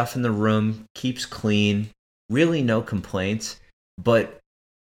lot of stuff in the room, keeps clean, really no complaints. But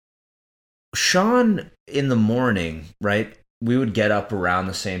Sean, in the morning, right, we would get up around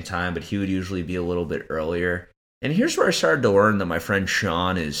the same time, but he would usually be a little bit earlier. And here's where I started to learn that my friend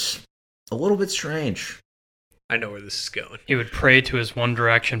Sean is a little bit strange. I know where this is going. He would pray to his One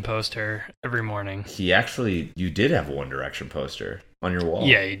Direction poster every morning. He actually, you did have a One Direction poster on your wall.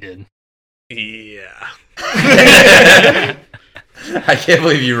 Yeah, he did. Yeah. I can't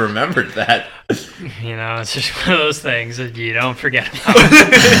believe you remembered that. You know, it's just one of those things that you don't forget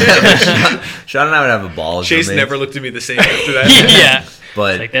about. Sean and I would have a ball. as Chase roommates. never looked at me the same after that. Yeah.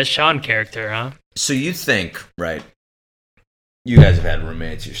 But It's like that Sean character, huh? so you think, right? You guys have had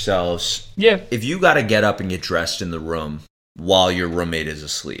roommates yourselves. Yeah. If you got to get up and get dressed in the room, while your roommate is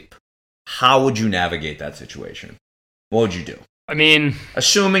asleep. How would you navigate that situation? What would you do? I mean,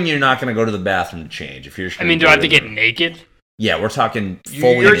 assuming you're not going to go to the bathroom to change. If you're, just I mean, do I have to get naked? Yeah, we're talking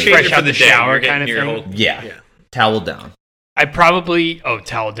fully You're naked. changing Fresh out the shower kind of thing? Yeah, towel down. I probably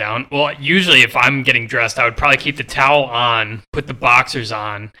towel down. Well, usually if I'm getting dressed, I would probably keep the towel on, put the boxers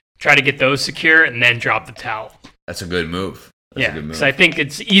on, try to get those secure, and then drop the towel. That's a good move. That's a good move. Because I think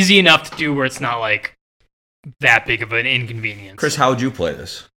it's easy enough to do where it's not like that big of an inconvenience. Chris, how would you play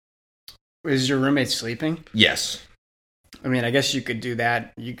this? Is your roommate sleeping? Yes. I mean, I guess you could do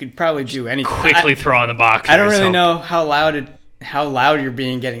that. You could probably do anything. Quickly throw on the boxers. I don't really know how loud you're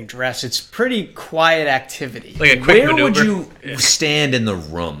being getting dressed. It's pretty quiet activity. Like a quick Where would maneuver. you stand in the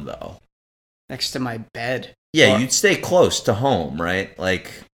room, though? Next to my bed. Yeah, you'd stay close to home, right?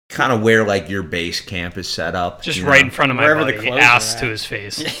 Like, kind of where, like, your base camp is set up. Just you right know? in front of my Wherever the buddy, clothes ass are to at. his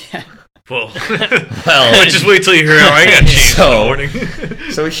face. Yeah. Well, Well, just wait till you hear how I got changed in the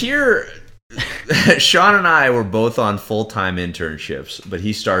morning. So here, Sean and I were both on full-time internships, but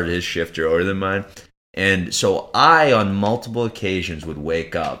he started his shift earlier than mine. And so I, on multiple occasions, would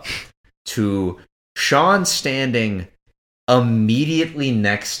wake up to Sean standing immediately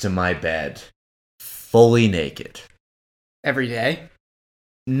next to my bed, fully naked. Every day?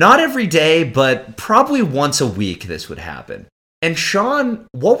 Not every day, but probably once a week this would happen. And Sean,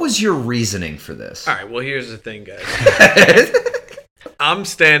 what was your reasoning for this? All right, well, here's the thing, guys. I'm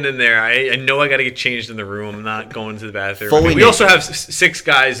standing there. I know I got to get changed in the room. I'm not going to the bathroom. Fully We also naked. have 6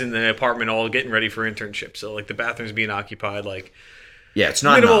 guys in the apartment all getting ready for internship. So, like, the bathroom's being occupied. Like, Yeah, it's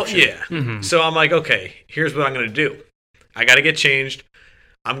not an minimal, option. yeah. Mhm. So I'm like, okay, here's what I'm going to do. I got to get changed.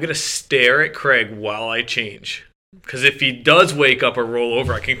 I'm going to stare at Craig while I change. Because if he does wake up or roll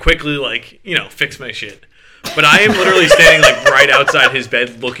over, I can quickly, like, fix my shit. But I am literally standing, like, right outside his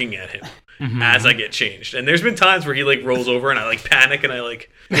bed looking at him as I get changed. And there's been times where he, like, rolls over and I, like, panic and I,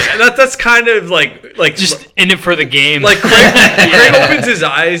 like... Yeah, that's kind of, like Just in it for the game. Like, Craig opens his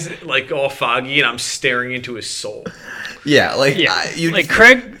eyes, like, all foggy, and I'm staring into his soul. Yeah, like, yeah. Like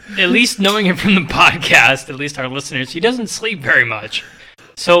Craig, at least knowing him from the podcast, at least our listeners, he doesn't sleep very much.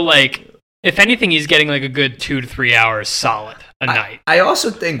 So, like, if anything, he's getting, like, a good 2 to 3 hours solid a night. I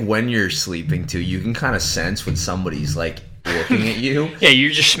also think when you're sleeping too, you can kind of sense when somebody's like looking at you. Yeah,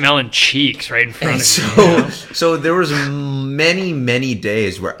 you're just smelling cheeks right in front And of so, you. so there was many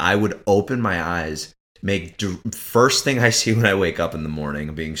days where I would open my eyes, first thing I see when I wake up in the morning,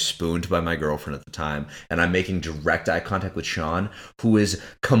 I'm being spooned by my girlfriend at the time, and I'm making direct eye contact with Sean, who is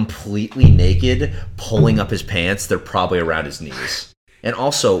completely naked, pulling up his pants. They're probably around his knees. And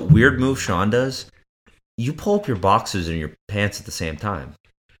also, weird move Sean does. You pull up your boxers and your pants at the same time.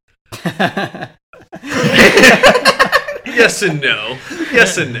 Yes and no.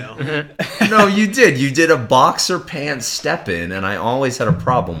 Yes and no. No, you did. You did a boxer pants step in, and I always had a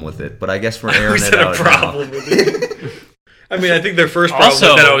problem with it. But I guess we're I airing always it had out a problem with it. I mean, I think their first problem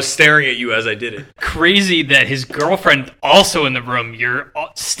Also- was that I was staring at you as I did it. Crazy that his girlfriend also in the room. You're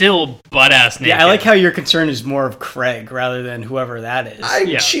still butt-ass naked. Yeah, I like how your concern is more of Craig rather than whoever that is.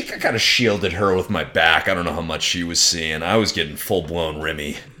 Yeah. I kind of shielded her with my back. I don't know how much she was seeing. I was getting full blown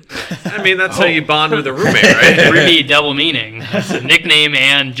Remy. I mean, that's how you bond with a roommate, right? Remy, double meaning. That's a nickname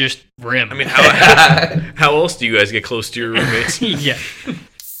and just rim. I mean, how else do you guys get close to your roommates? yeah.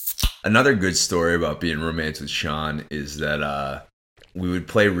 Another good story about being roommates with Sean is that we would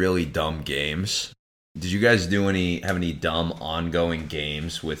play really dumb games. Did you guys have any dumb ongoing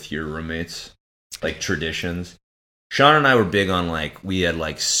games with your roommates? Like traditions? Sean and I were big on we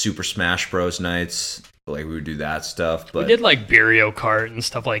had Super Smash Bros. Nights. We would do that stuff. But We did Mario Kart and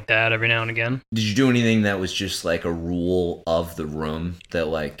stuff like that every now and again. did you do anything that was just a rule of the room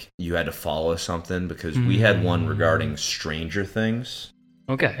that you had to follow something? Because we had one regarding Stranger Things,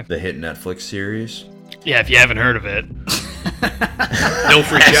 Okay. the hit Netflix series. Yeah, if you haven't heard of it. No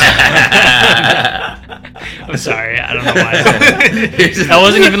free shot. I'm sorry. I don't know why. That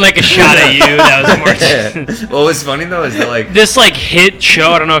wasn't even a shot at you. That was more... What was funny though is that This hit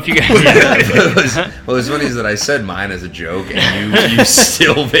show, I don't know if you guys... what was funny is that I said mine as a joke and you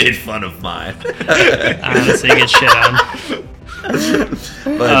still made fun of mine. Honestly, get shit on.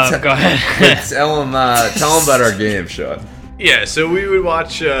 But Go ahead. tell them about our game, Sean. Yeah, so we would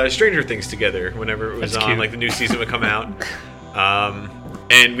watch Stranger Things together whenever it was That's on, cute. the new season would come out.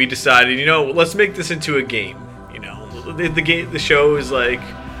 And we decided, let's make this into a game. The show is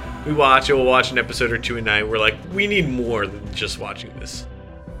we'll watch an episode or two a night. We're we need more than just watching this.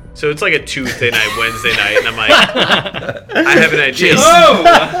 So it's like a Tuesday night, Wednesday night, and I'm like, I have an idea.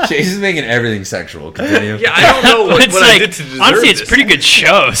 Chase is making everything sexual. Continue. Yeah, I don't know what, It's what I did to deserve honestly, it's this. a pretty good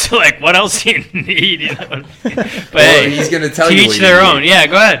show. So like, what else do you need? You know? But Well, hey, he's gonna tell to you each what you their need. own. Yeah,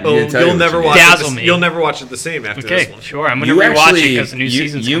 go ahead. Well, You tell you you'll what never you watch Dazzle it. me. You'll never watch it the same after this Okay, one. sure. I'm gonna You rewatch it actually, because the new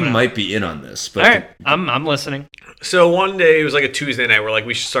season's you coming out. might be in on this, but All right, I'm listening. So one day it was like a Tuesday night. We're like,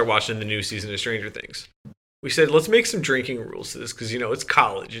 we should start watching the new season of Stranger Things. We said, let's make some drinking rules to this because it's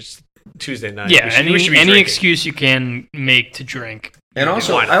college. It's Tuesday night. Yeah, we should be any drinking. excuse you can make to drink. and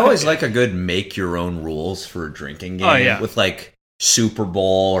also Why not? I always like a good make your own rules for a drinking game. Oh, yeah. With like Super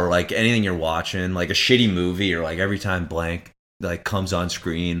Bowl or like anything you're watching, like a shitty movie or like every time blank like comes on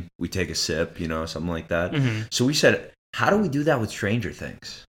screen, we take a sip, something like that. Mhm. So we said, how do we do that with Stranger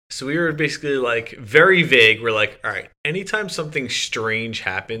Things? So we were basically like very vague. We're like, all right, anytime something strange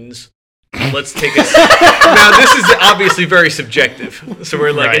happens, let's take a Now, this is obviously very subjective. So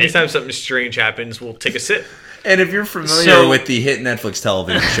we're like, Right. anytime something strange happens, we'll take a sip. And if you're familiar So- with the hit Netflix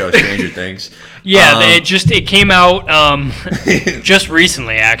television show Stranger Things, Yeah, it came out just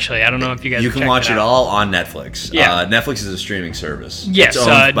recently. Actually, I don't know if you guys you have can checked watch it out. all on Netflix. Yeah. Netflix is a streaming service. Yes, It's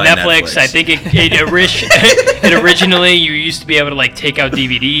owned by Netflix. I think it originally you used to be able to like take out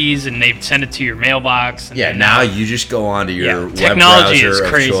DVDs and they'd send it to your mailbox. And Yeah, now you just go onto your web Technology browser is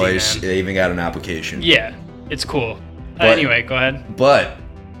crazy, of choice. man. They even got an application. Yeah, it's cool. But- Anyway, go ahead. But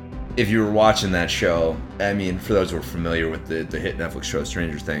if you were watching that show, I mean, for those who are familiar with the hit Netflix show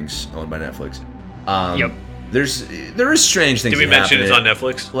Stranger Things, owned by Netflix, Yep. there is strange things. Did we that mention happen. it's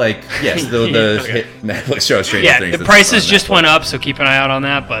on Netflix? Like, yes, the Okay. hit Netflix show Stranger Yeah, Things. the that's prices on just Netflix. went up, so keep an eye out on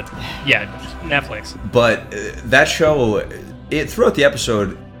that. But yeah, Netflix. But that show, throughout the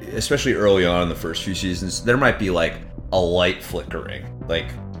episode, especially early on in the first few seasons, there might be like a light flickering, like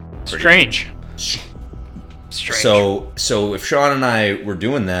Strange. Strange. So if Sean and I were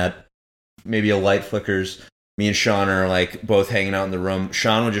doing that, maybe a light flickers. Me and Sean are like both hanging out in the room.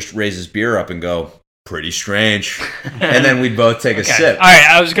 Sean would just raise his beer up and go, "Pretty strange," and then we'd both take a Okay. sip. All right,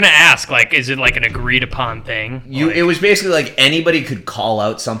 I was gonna ask, like, is it like an agreed upon thing? It was basically like anybody could call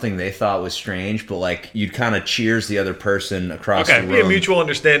out something they thought was strange, but like you'd kind of cheers the other person across Okay. the Be a room. mutual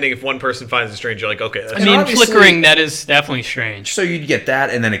understanding. If one person finds it strange, you're like, okay, that's I And mean, obviously- flickering, that is definitely strange. So you'd get that,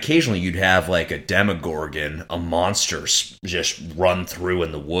 and then occasionally you'd have like a demogorgon, a monster, just run through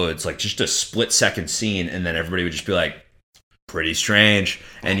in the woods, like just a split-second scene, and then everybody would just be like, "Pretty strange,"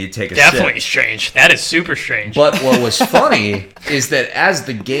 and you'd take a Definitely sip. strange. That is super strange. But what was funny is that as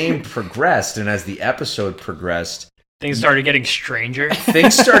the game progressed and as the episode progressed, Things started getting stranger.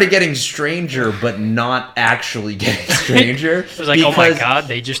 things started getting stranger, but not actually getting stranger. It was like, oh my because- god,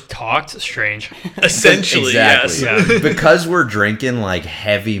 they just talked strange. essentially Exactly. yes. Yeah. Because we're drinking like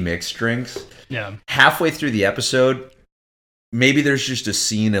heavy mixed drinks, Yeah. halfway through the episode, maybe there's just a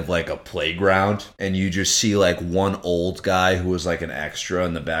scene of like a playground and you just see like one old guy who was like an extra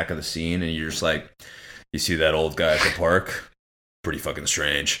in the back of the scene, and you're just like, you see that old guy at the park? Pretty fucking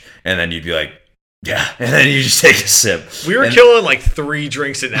strange. And then you'd be like, yeah. And then you just take a sip. We were And- killing like 3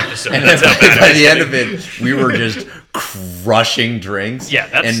 drinks an episode. And That's then how bad by it was the end getting. of it, we were just crushing drinks. Yeah,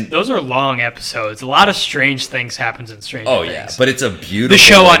 and those are long episodes. A lot of strange things happens in Stranger oh Things. yeah, but it's a beautiful. The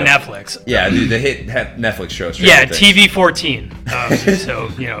show way on to- Netflix. Yeah, dude, the hit Netflix show. Yeah, Stranger Things. TV 14. So,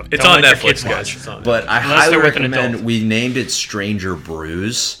 It's don't on let your Netflix, kids guys. watch. It's on. But I Unless highly they're with an recommend. adult. We named it Stranger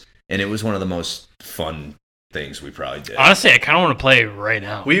Brews, and it was one of the most fun things we probably did. Honestly, I kind of want to play right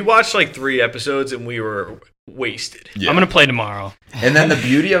now. We watched like 3 episodes and we were wasted. Yeah. I'm going to play tomorrow. And then the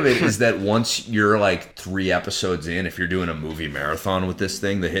beauty of it is that once you're like 3 episodes in, if you're doing a movie marathon with this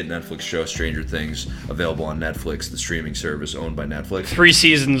thing, the hit Netflix show Stranger Things, available on Netflix, the streaming service owned by Netflix. 3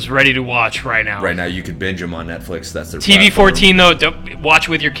 seasons ready to watch right now. Right now, you can binge them on Netflix. That's their TV platform. 14, though, don't watch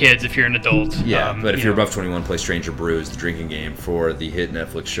with your kids if you're an adult. Yeah, but if you you're know. above 21, play Stranger Brews, the drinking game for the hit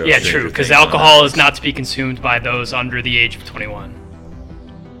Netflix show. Yeah, Stranger true, because Things on alcohol Netflix. is not to be consumed by those under the age of 21.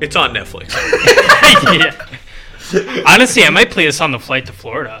 It's on Netflix. Yeah. Honestly, I might play this on the flight to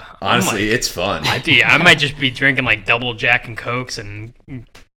Florida. Honestly, it's fun. I might just be drinking like double Jack and Cokes and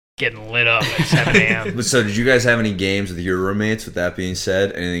getting lit up at 7 a.m. But so, did you guys have any games with your roommates? With that being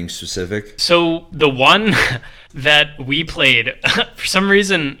said, anything specific? So the one that we played, for some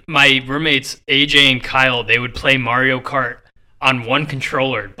reason, my roommates AJ and Kyle, they would play Mario Kart on one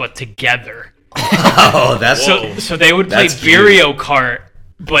controller, but together. Oh, that's So they would play That's cute. Mario Kart,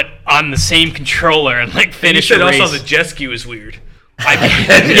 but on the same controller and like You finish said a race. also the jet ski was weird.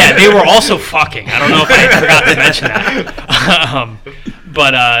 Yeah, they were also fucking. I don't know if I forgot to mention that.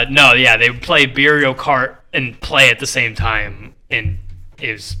 But no, yeah, they would play Mario Kart and play at the same time, and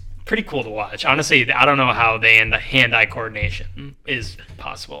it was pretty cool to watch. Honestly, I don't know how the hand-eye coordination is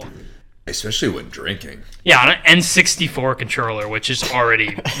possible. Especially when drinking. Yeah, on an N64 controller, which is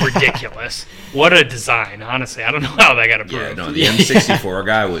already ridiculous. What a design, honestly. I don't know how that got approved. Yeah, no, the N64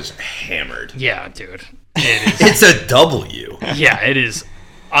 guy was hammered. Yeah, dude. It is. It's a W. Yeah, it is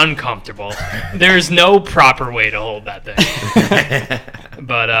uncomfortable. There's no proper way to hold that thing.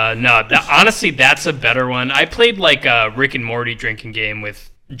 But no, honestly, that's a better one. I played like a Rick and Morty drinking game with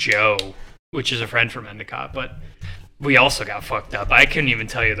Joe, which is a friend from Endicott, but we also got fucked up. I couldn't even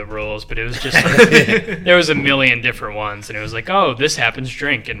tell you the rules, but it was just like, there was a million different ones, and it was like, oh, this happens,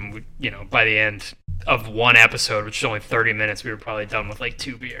 drink. And, by the end of one episode, which is only 30 minutes, we were probably done with like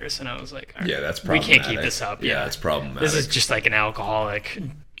 2 beers. And I was like, all right, Yeah, that's we problematic. can't keep this up. Yeah, it's problematic. This is just like an alcoholic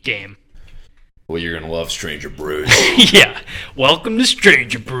game. Well, you're going to love Stranger Brews. Yeah. Welcome to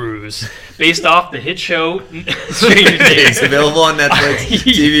Stranger Brews, based off the hit show Stranger Things. It's available on Netflix,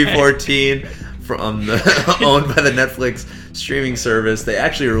 TV 14, owned by the Netflix streaming service. They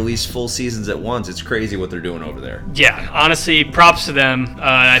actually release full seasons at once. It's crazy what they're doing over there. Yeah, honestly, props to them.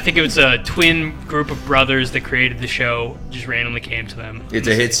 I think it was a twin group of brothers that created the show. Just randomly came to them. It's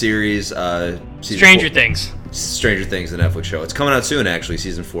a hit series. Stranger Things. Stranger Things, the Netflix show. It's coming out soon, actually,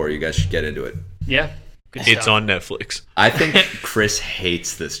 season 4. You guys should get into it. Yeah. Good It's stuff. on Netflix. I think Chris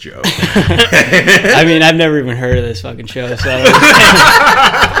hates this joke. I mean, I've never even heard of this fucking show, so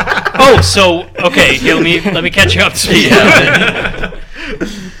Oh, so okay. Here, let me catch you up to speed.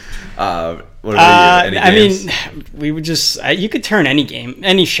 What about you? Any I games? mean, we would just you could turn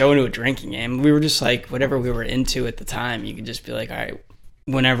any show into a drinking game. We were just like whatever we were into at the time. You could just be like, all right,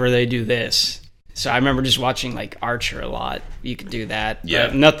 whenever they do this. So I remember just watching like Archer a lot. You could do that. Yeah.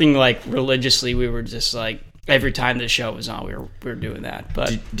 But nothing like religiously. We were just like every time the show was on, we were doing that.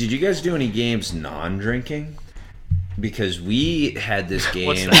 But Did you guys do any games non-drinking? Because we had this game.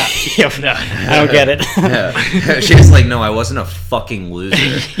 What's that? no, I don't get it. Yeah. She's like, no, I wasn't a fucking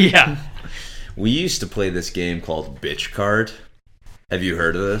loser. Yeah. We used to play this game called Bitch Card. Have you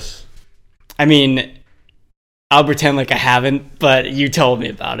heard of this? I mean, I'll pretend like I haven't, but you told me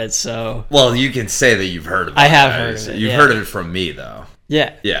about it, so Well, you can say that you've heard of it. I have heard of it, You've yeah. heard of it from me, though.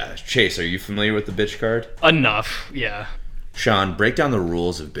 yeah. Yeah. Chase, are you familiar with the Bitch Card? Enough. Yeah. Sean, break down the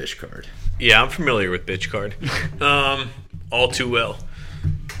rules of Bitch Card. Yeah, I'm familiar with Bitch Card. All too well.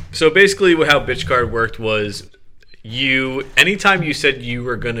 So basically how Bitch Card worked was anytime you said you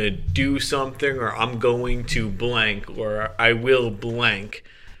were going to do something or I'm going to blank or I will blank,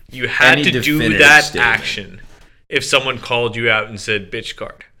 you had Any to do definitive that statement. action if someone called you out and said Bitch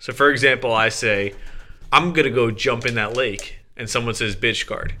Card. So for example, I say, I'm going to go jump in that lake and someone says Bitch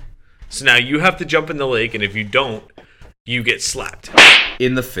Card. So now you have to jump in the lake and if you don't, you get slapped.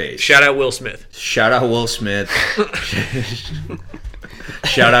 In the face. Shout out Will Smith. Shout out Will Smith.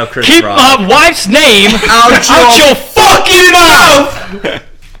 Shout out Chris Keep Rock. my wife's name out your fucking mouth.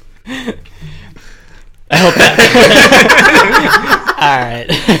 I hope that. All right.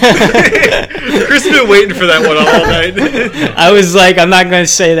 Chris has been waiting for that one all night. I was like, I'm not going to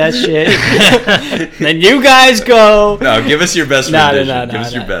say that shit. Then you guys go. No, give us your best No, rendition. no, give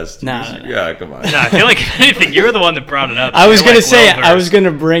us your no. best. No, Give us no, your- Yeah, come on. Nah, I feel like if anything, you were the one that brought it up. I was You're going to like say, well I was versed. going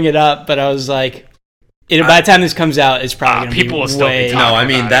to bring it up, but I was like, by the time this comes out, it's probably going to be people will still be way. talking. No, I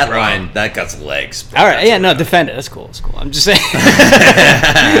mean, about that it, bro. line, that got legs. All right, yeah, no, defend it. That's cool. That's cool. I'm just saying.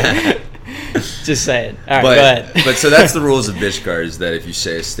 Just saying. All right, go ahead. But so that's the rules of Bitch Card, is that if you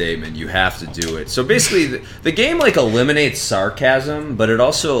say a statement, you have to do it. So basically, the game like eliminates sarcasm, but it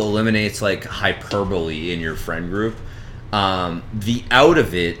also eliminates like hyperbole in your friend group. The out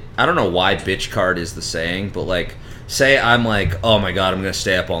of it, I don't know why Bitch Card is the saying, but like, say I'm like, oh my god, I'm gonna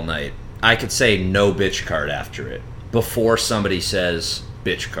stay up all night. I could say no Bitch Card after it before somebody says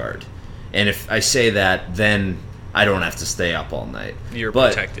Bitch Card, and if I say that, then I don't have to stay up all night. You're But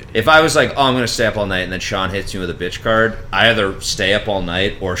protected. if I was like, oh, I'm going to stay up all night, and then Sean hits me with a bitch card, I either stay up all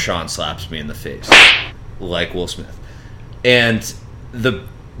night or Sean slaps me in the face. Like Will Smith. And the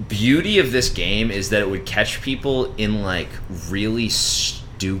beauty of this game is that it would catch people in, like, really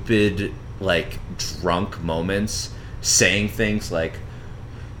stupid, like, drunk moments, saying things like,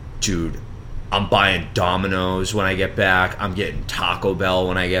 dude, I'm buying Domino's when I get back. I'm getting Taco Bell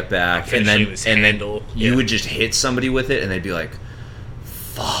when I get back. And Finishing then this and handle. then you Yeah. would just hit somebody with it, and they'd be like,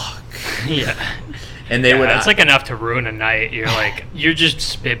 "Fuck." Yeah. And they would. It's like enough to ruin a night. You're like, you're just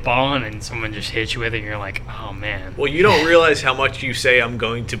spitballing and someone just hits you with it and you're like, oh man. Well, you don't realize how much you say I'm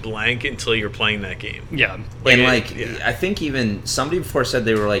going to blank until you're playing that game. Yeah. and like, yeah. I think even somebody before said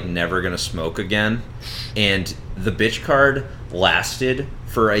they were like never gonna smoke again, and the bitch card lasted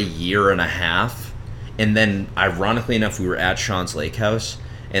for a year and a half, and then ironically enough, we were at Sean's lake house,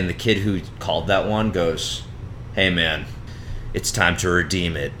 and the kid who called that one goes, "Hey man, it's time to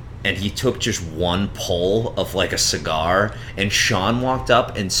redeem it." And he took just one pull of like a cigar, and Sean walked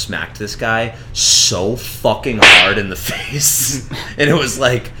up and smacked this guy so fucking hard in the face, and it was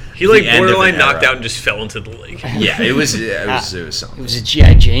like He like the end of an borderline knocked era. out and just fell into the lake. Yeah, it was something. It was a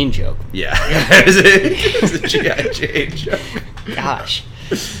G.I. Jane joke. Yeah, it was a G.I. Jane joke. Gosh.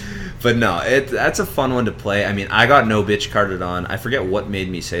 But no, that's a fun one to play. I mean, I got no bitch carded on. I forget what made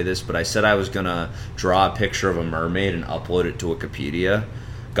me say this, but I said I was gonna draw a picture of a mermaid and upload it to Wikipedia.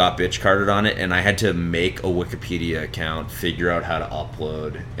 Got bitch carded on it, and I had to make a Wikipedia account, figure out how to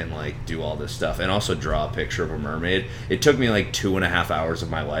upload, and like do all this stuff, and also draw a picture of a mermaid. It took me like 2.5 hours of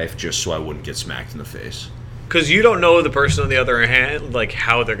my life just so I wouldn't get smacked in the face. Because you don't know the person on the other hand, like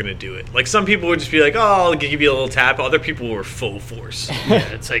how they're gonna do it. Like some people would just be like, "Oh, I'll give you a little tap." Other people were full force. Yeah,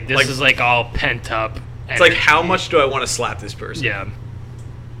 it's like this Like- is like all pent up. It's like, how much do I want to slap this person? Yeah.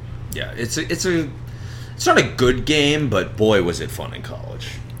 Yeah, it's not a good game, but boy was it fun in college.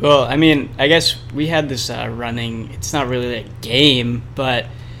 Well, I mean, I guess we had this running. It's not really a game, but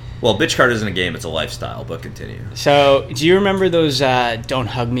Well, bitch card isn't a game; it's a lifestyle. But continue. so do you remember those "Don't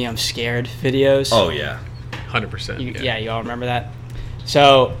Hug Me, I'm Scared" videos? Oh yeah. 100%. Yeah, you all remember that.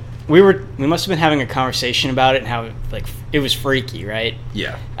 So we must have been having a conversation about it and how like it was freaky, right?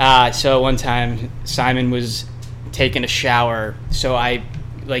 Yeah. So one time Simon was taking a shower, so I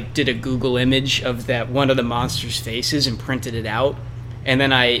like did a Google image of that one of the monster's faces and printed it out, and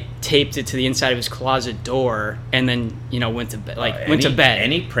then I taped it to the inside of his closet door, and then went to bed. Went to bed.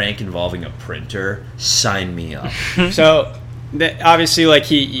 Any prank involving a printer, sign me up. So obviously, like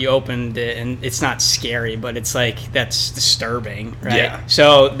he opened it, and it's not scary, but it's like that's disturbing, right? Yeah.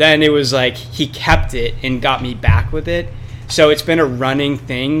 So then it was like he kept it and got me back with it. So it's been a running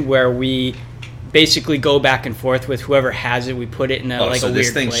thing where we basically go back and forth with whoever has it. We put it in a So weird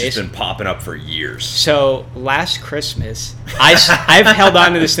this thing's place. just been popping up for years. So last Christmas, I've held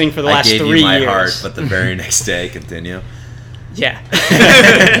on to this thing for the last I gave 3 you my years. heart, but the very next day, continue. Yeah.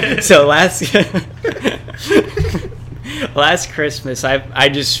 So last Christmas, I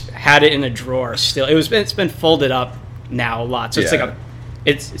just had it in a drawer still. It's been folded up now a lot, so it's Yeah. like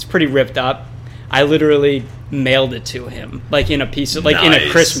it's pretty ripped up. I literally mailed it to him, like in a piece of in a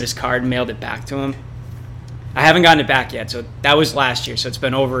Nice. Christmas card. Mailed it back to him. I haven't gotten it back yet, so that was last year. So it's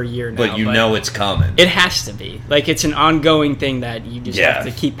been over a year now. But you know it's coming. it has to be like it's an ongoing thing that you just Yeah. have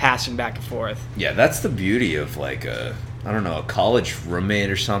to keep passing back and forth. Yeah, that's the beauty of like a college roommate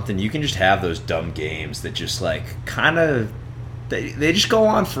or something. You can just have those dumb games that just like kind of they just go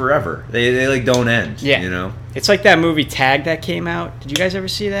on forever. They like don't end. Yeah. You know? It's like that movie Tag that came out. Did you guys ever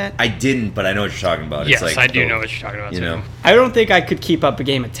see that? I didn't, but I know what you're talking about. Yes, it's like, I do know what you're talking about. you too. know. I don't think I could keep up a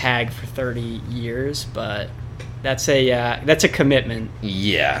game of Tag for 30 years, but that's a commitment.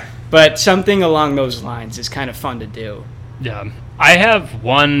 Yeah. But something along those lines is kind of fun to do. Yeah. I have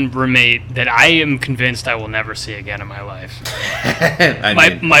one roommate that I am convinced I will never see again in my life.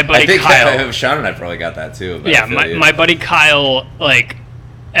 My buddy I think Kyle. Sean and I probably got that too. But Yeah, I feel you. my buddy Kyle, like,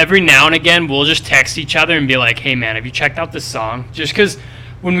 every now and again, we'll just text each other and be like, hey, man, have you checked out this song? Just because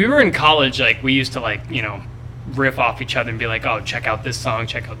when we were in college, like, we used to, like, riff off each other and be like, oh, check out this song,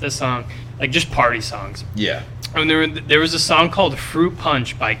 like, just party songs. Yeah. And there was a song called Fruit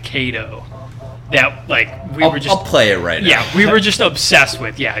Punch by Kato that, like, I'll play it right now. Yeah, we were just obsessed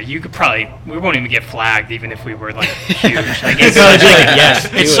with. Yeah, we won't even get flagged even if we were like huge. Like it's such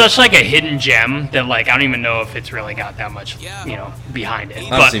like, it's such like a hidden gem that like I don't even know if it's really got that much behind it.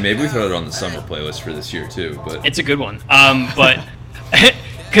 Honestly, But maybe we throw it on the summer playlist for this year too. But it's a good one. But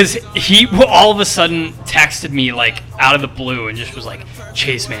because he all of a sudden texted me like out of the blue and just was like,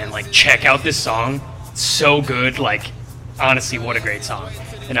 Chase, man, like check out this song. It's so good. Like honestly, what a great song.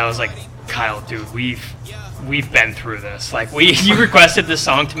 And I was like, Kyle, dude, we've been through this. Like you requested this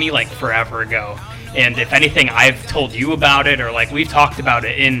song to me like forever ago. And if anything, I've told you about it or like we've talked about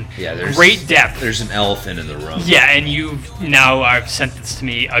it in great depth. There's an elephant in the room. Yeah, and you've now sent this to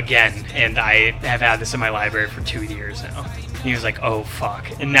me again, and I have had this in my library for 2 years now. And he was like, oh fuck.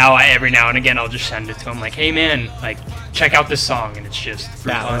 And now every now and again I'll just send it to him like, hey man, like check out this song, and it's just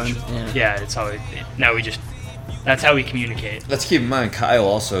Fruit That Punch. one, Yeah, it's always now we just that's how we communicate. Let's keep in mind, Kyle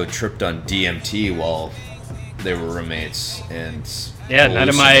also tripped on DMT while they were roommates, and Yeah, none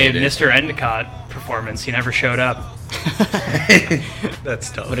of my hallucinated. Mr. Endicott performance. He never showed up. That's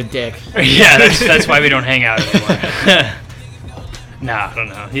tough. What a dick. Yeah, that's why we don't hang out anymore. Nah, I don't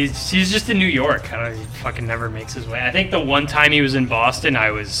know. He's just in New York. I don't know, he fucking never makes his way. I think the one time he was in Boston, I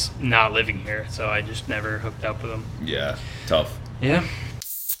was not living here, so I just never hooked up with him. Yeah, tough. Yeah.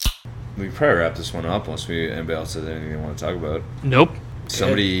 We can probably wrap this one up unless anybody else has anything they want to talk about. Nope.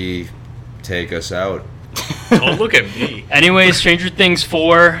 Somebody take us out. Don't look at me. Anyway, Stranger Things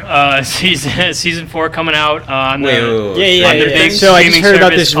 4 season 4 coming out on the Wait. on the big So I just streaming heard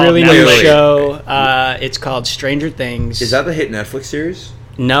about service this called really new Netflix. show. It's called Stranger Things. Is that the hit Netflix series?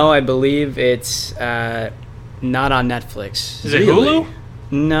 No, I believe it's not on Netflix. Is it Really? Hulu?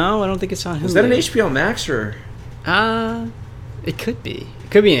 No, I don't think it's on Hulu. Is that an HBO Max or? It could be.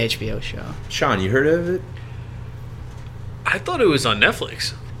 It could be an HBO show. Sean, you heard of it? I thought it was on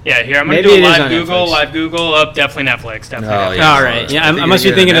Netflix. Yeah, here I'm gonna Maybe do it a is live on Google. Netflix. Live Google. Up, definitely Netflix. Definitely. Oh, Netflix. yeah. All right. Yeah, I think I must be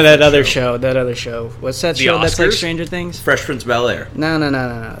you're thinking of getting that a other Netflix show. That other show. What's that The show that's like Oscars? Stranger Things? Fresh Prince of Bel-Air. No.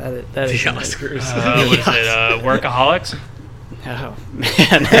 That The is Oscars. What is it? Workaholics. Oh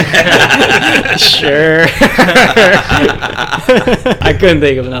man. Sure. I couldn't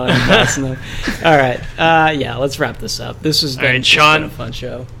think of another one fast enough. All right. Yeah, let's wrap this up. This has been, right, it's Sean. been a fun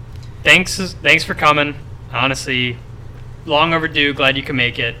show. Thanks for coming. Honestly, long overdue. Glad you can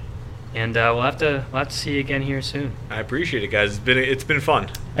make it. And we'll have to see you again here soon. I appreciate it, guys. It's been fun.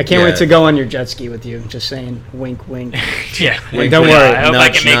 I can't Yeah. wait to go on your jet ski with you. Just saying, wink, wink. Yeah. Wink, Don't wink, worry. I hope I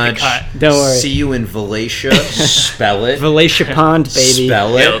nudge, can make nudge. the cut. Don't worry. See you in Valatia. Spell it. Valatia Pond, baby.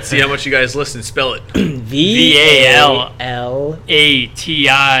 Spell Yeah, it. let's see how much you guys listen. Spell it. VAL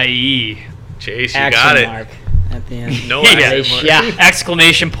ATIE. Chase, you action got it. mark at the end. No Yeah. action mark. Yeah.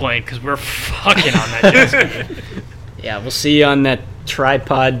 Exclamation point, because we're fucking on that jet ski. Yeah, we'll see you on that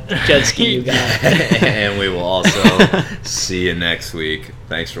tripod jet ski you got. And we will also see you next week.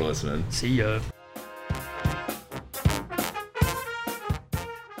 Thanks for listening. See ya.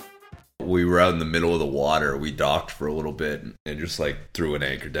 We were out in the middle of the water. We docked for a little bit and just like threw an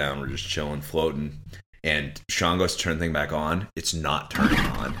anchor down. We're just chilling, floating. And Sean goes to turn the thing back on. It's not turning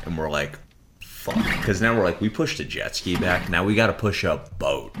on. And we're like, fuck. Because now we're like, we pushed a jet ski back. Now we got to push a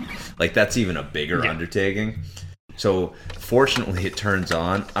boat. Like, that's even a bigger undertaking. So, fortunately, it turns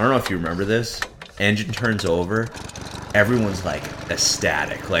on. I don't know if you remember this. Engine turns over. Everyone's, like,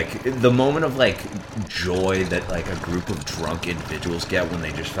 ecstatic. Like, the moment of, like, joy that, like, a group of drunk individuals get when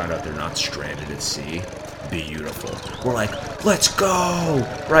they just found out they're not stranded at sea. Beautiful. We're like, let's go!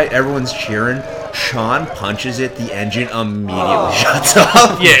 Right? Everyone's cheering. Sean punches it. The engine immediately shuts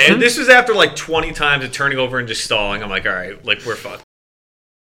off. Yeah, and this was after like 20 times of turning over and just stalling. I'm like, all right, like we're fucked.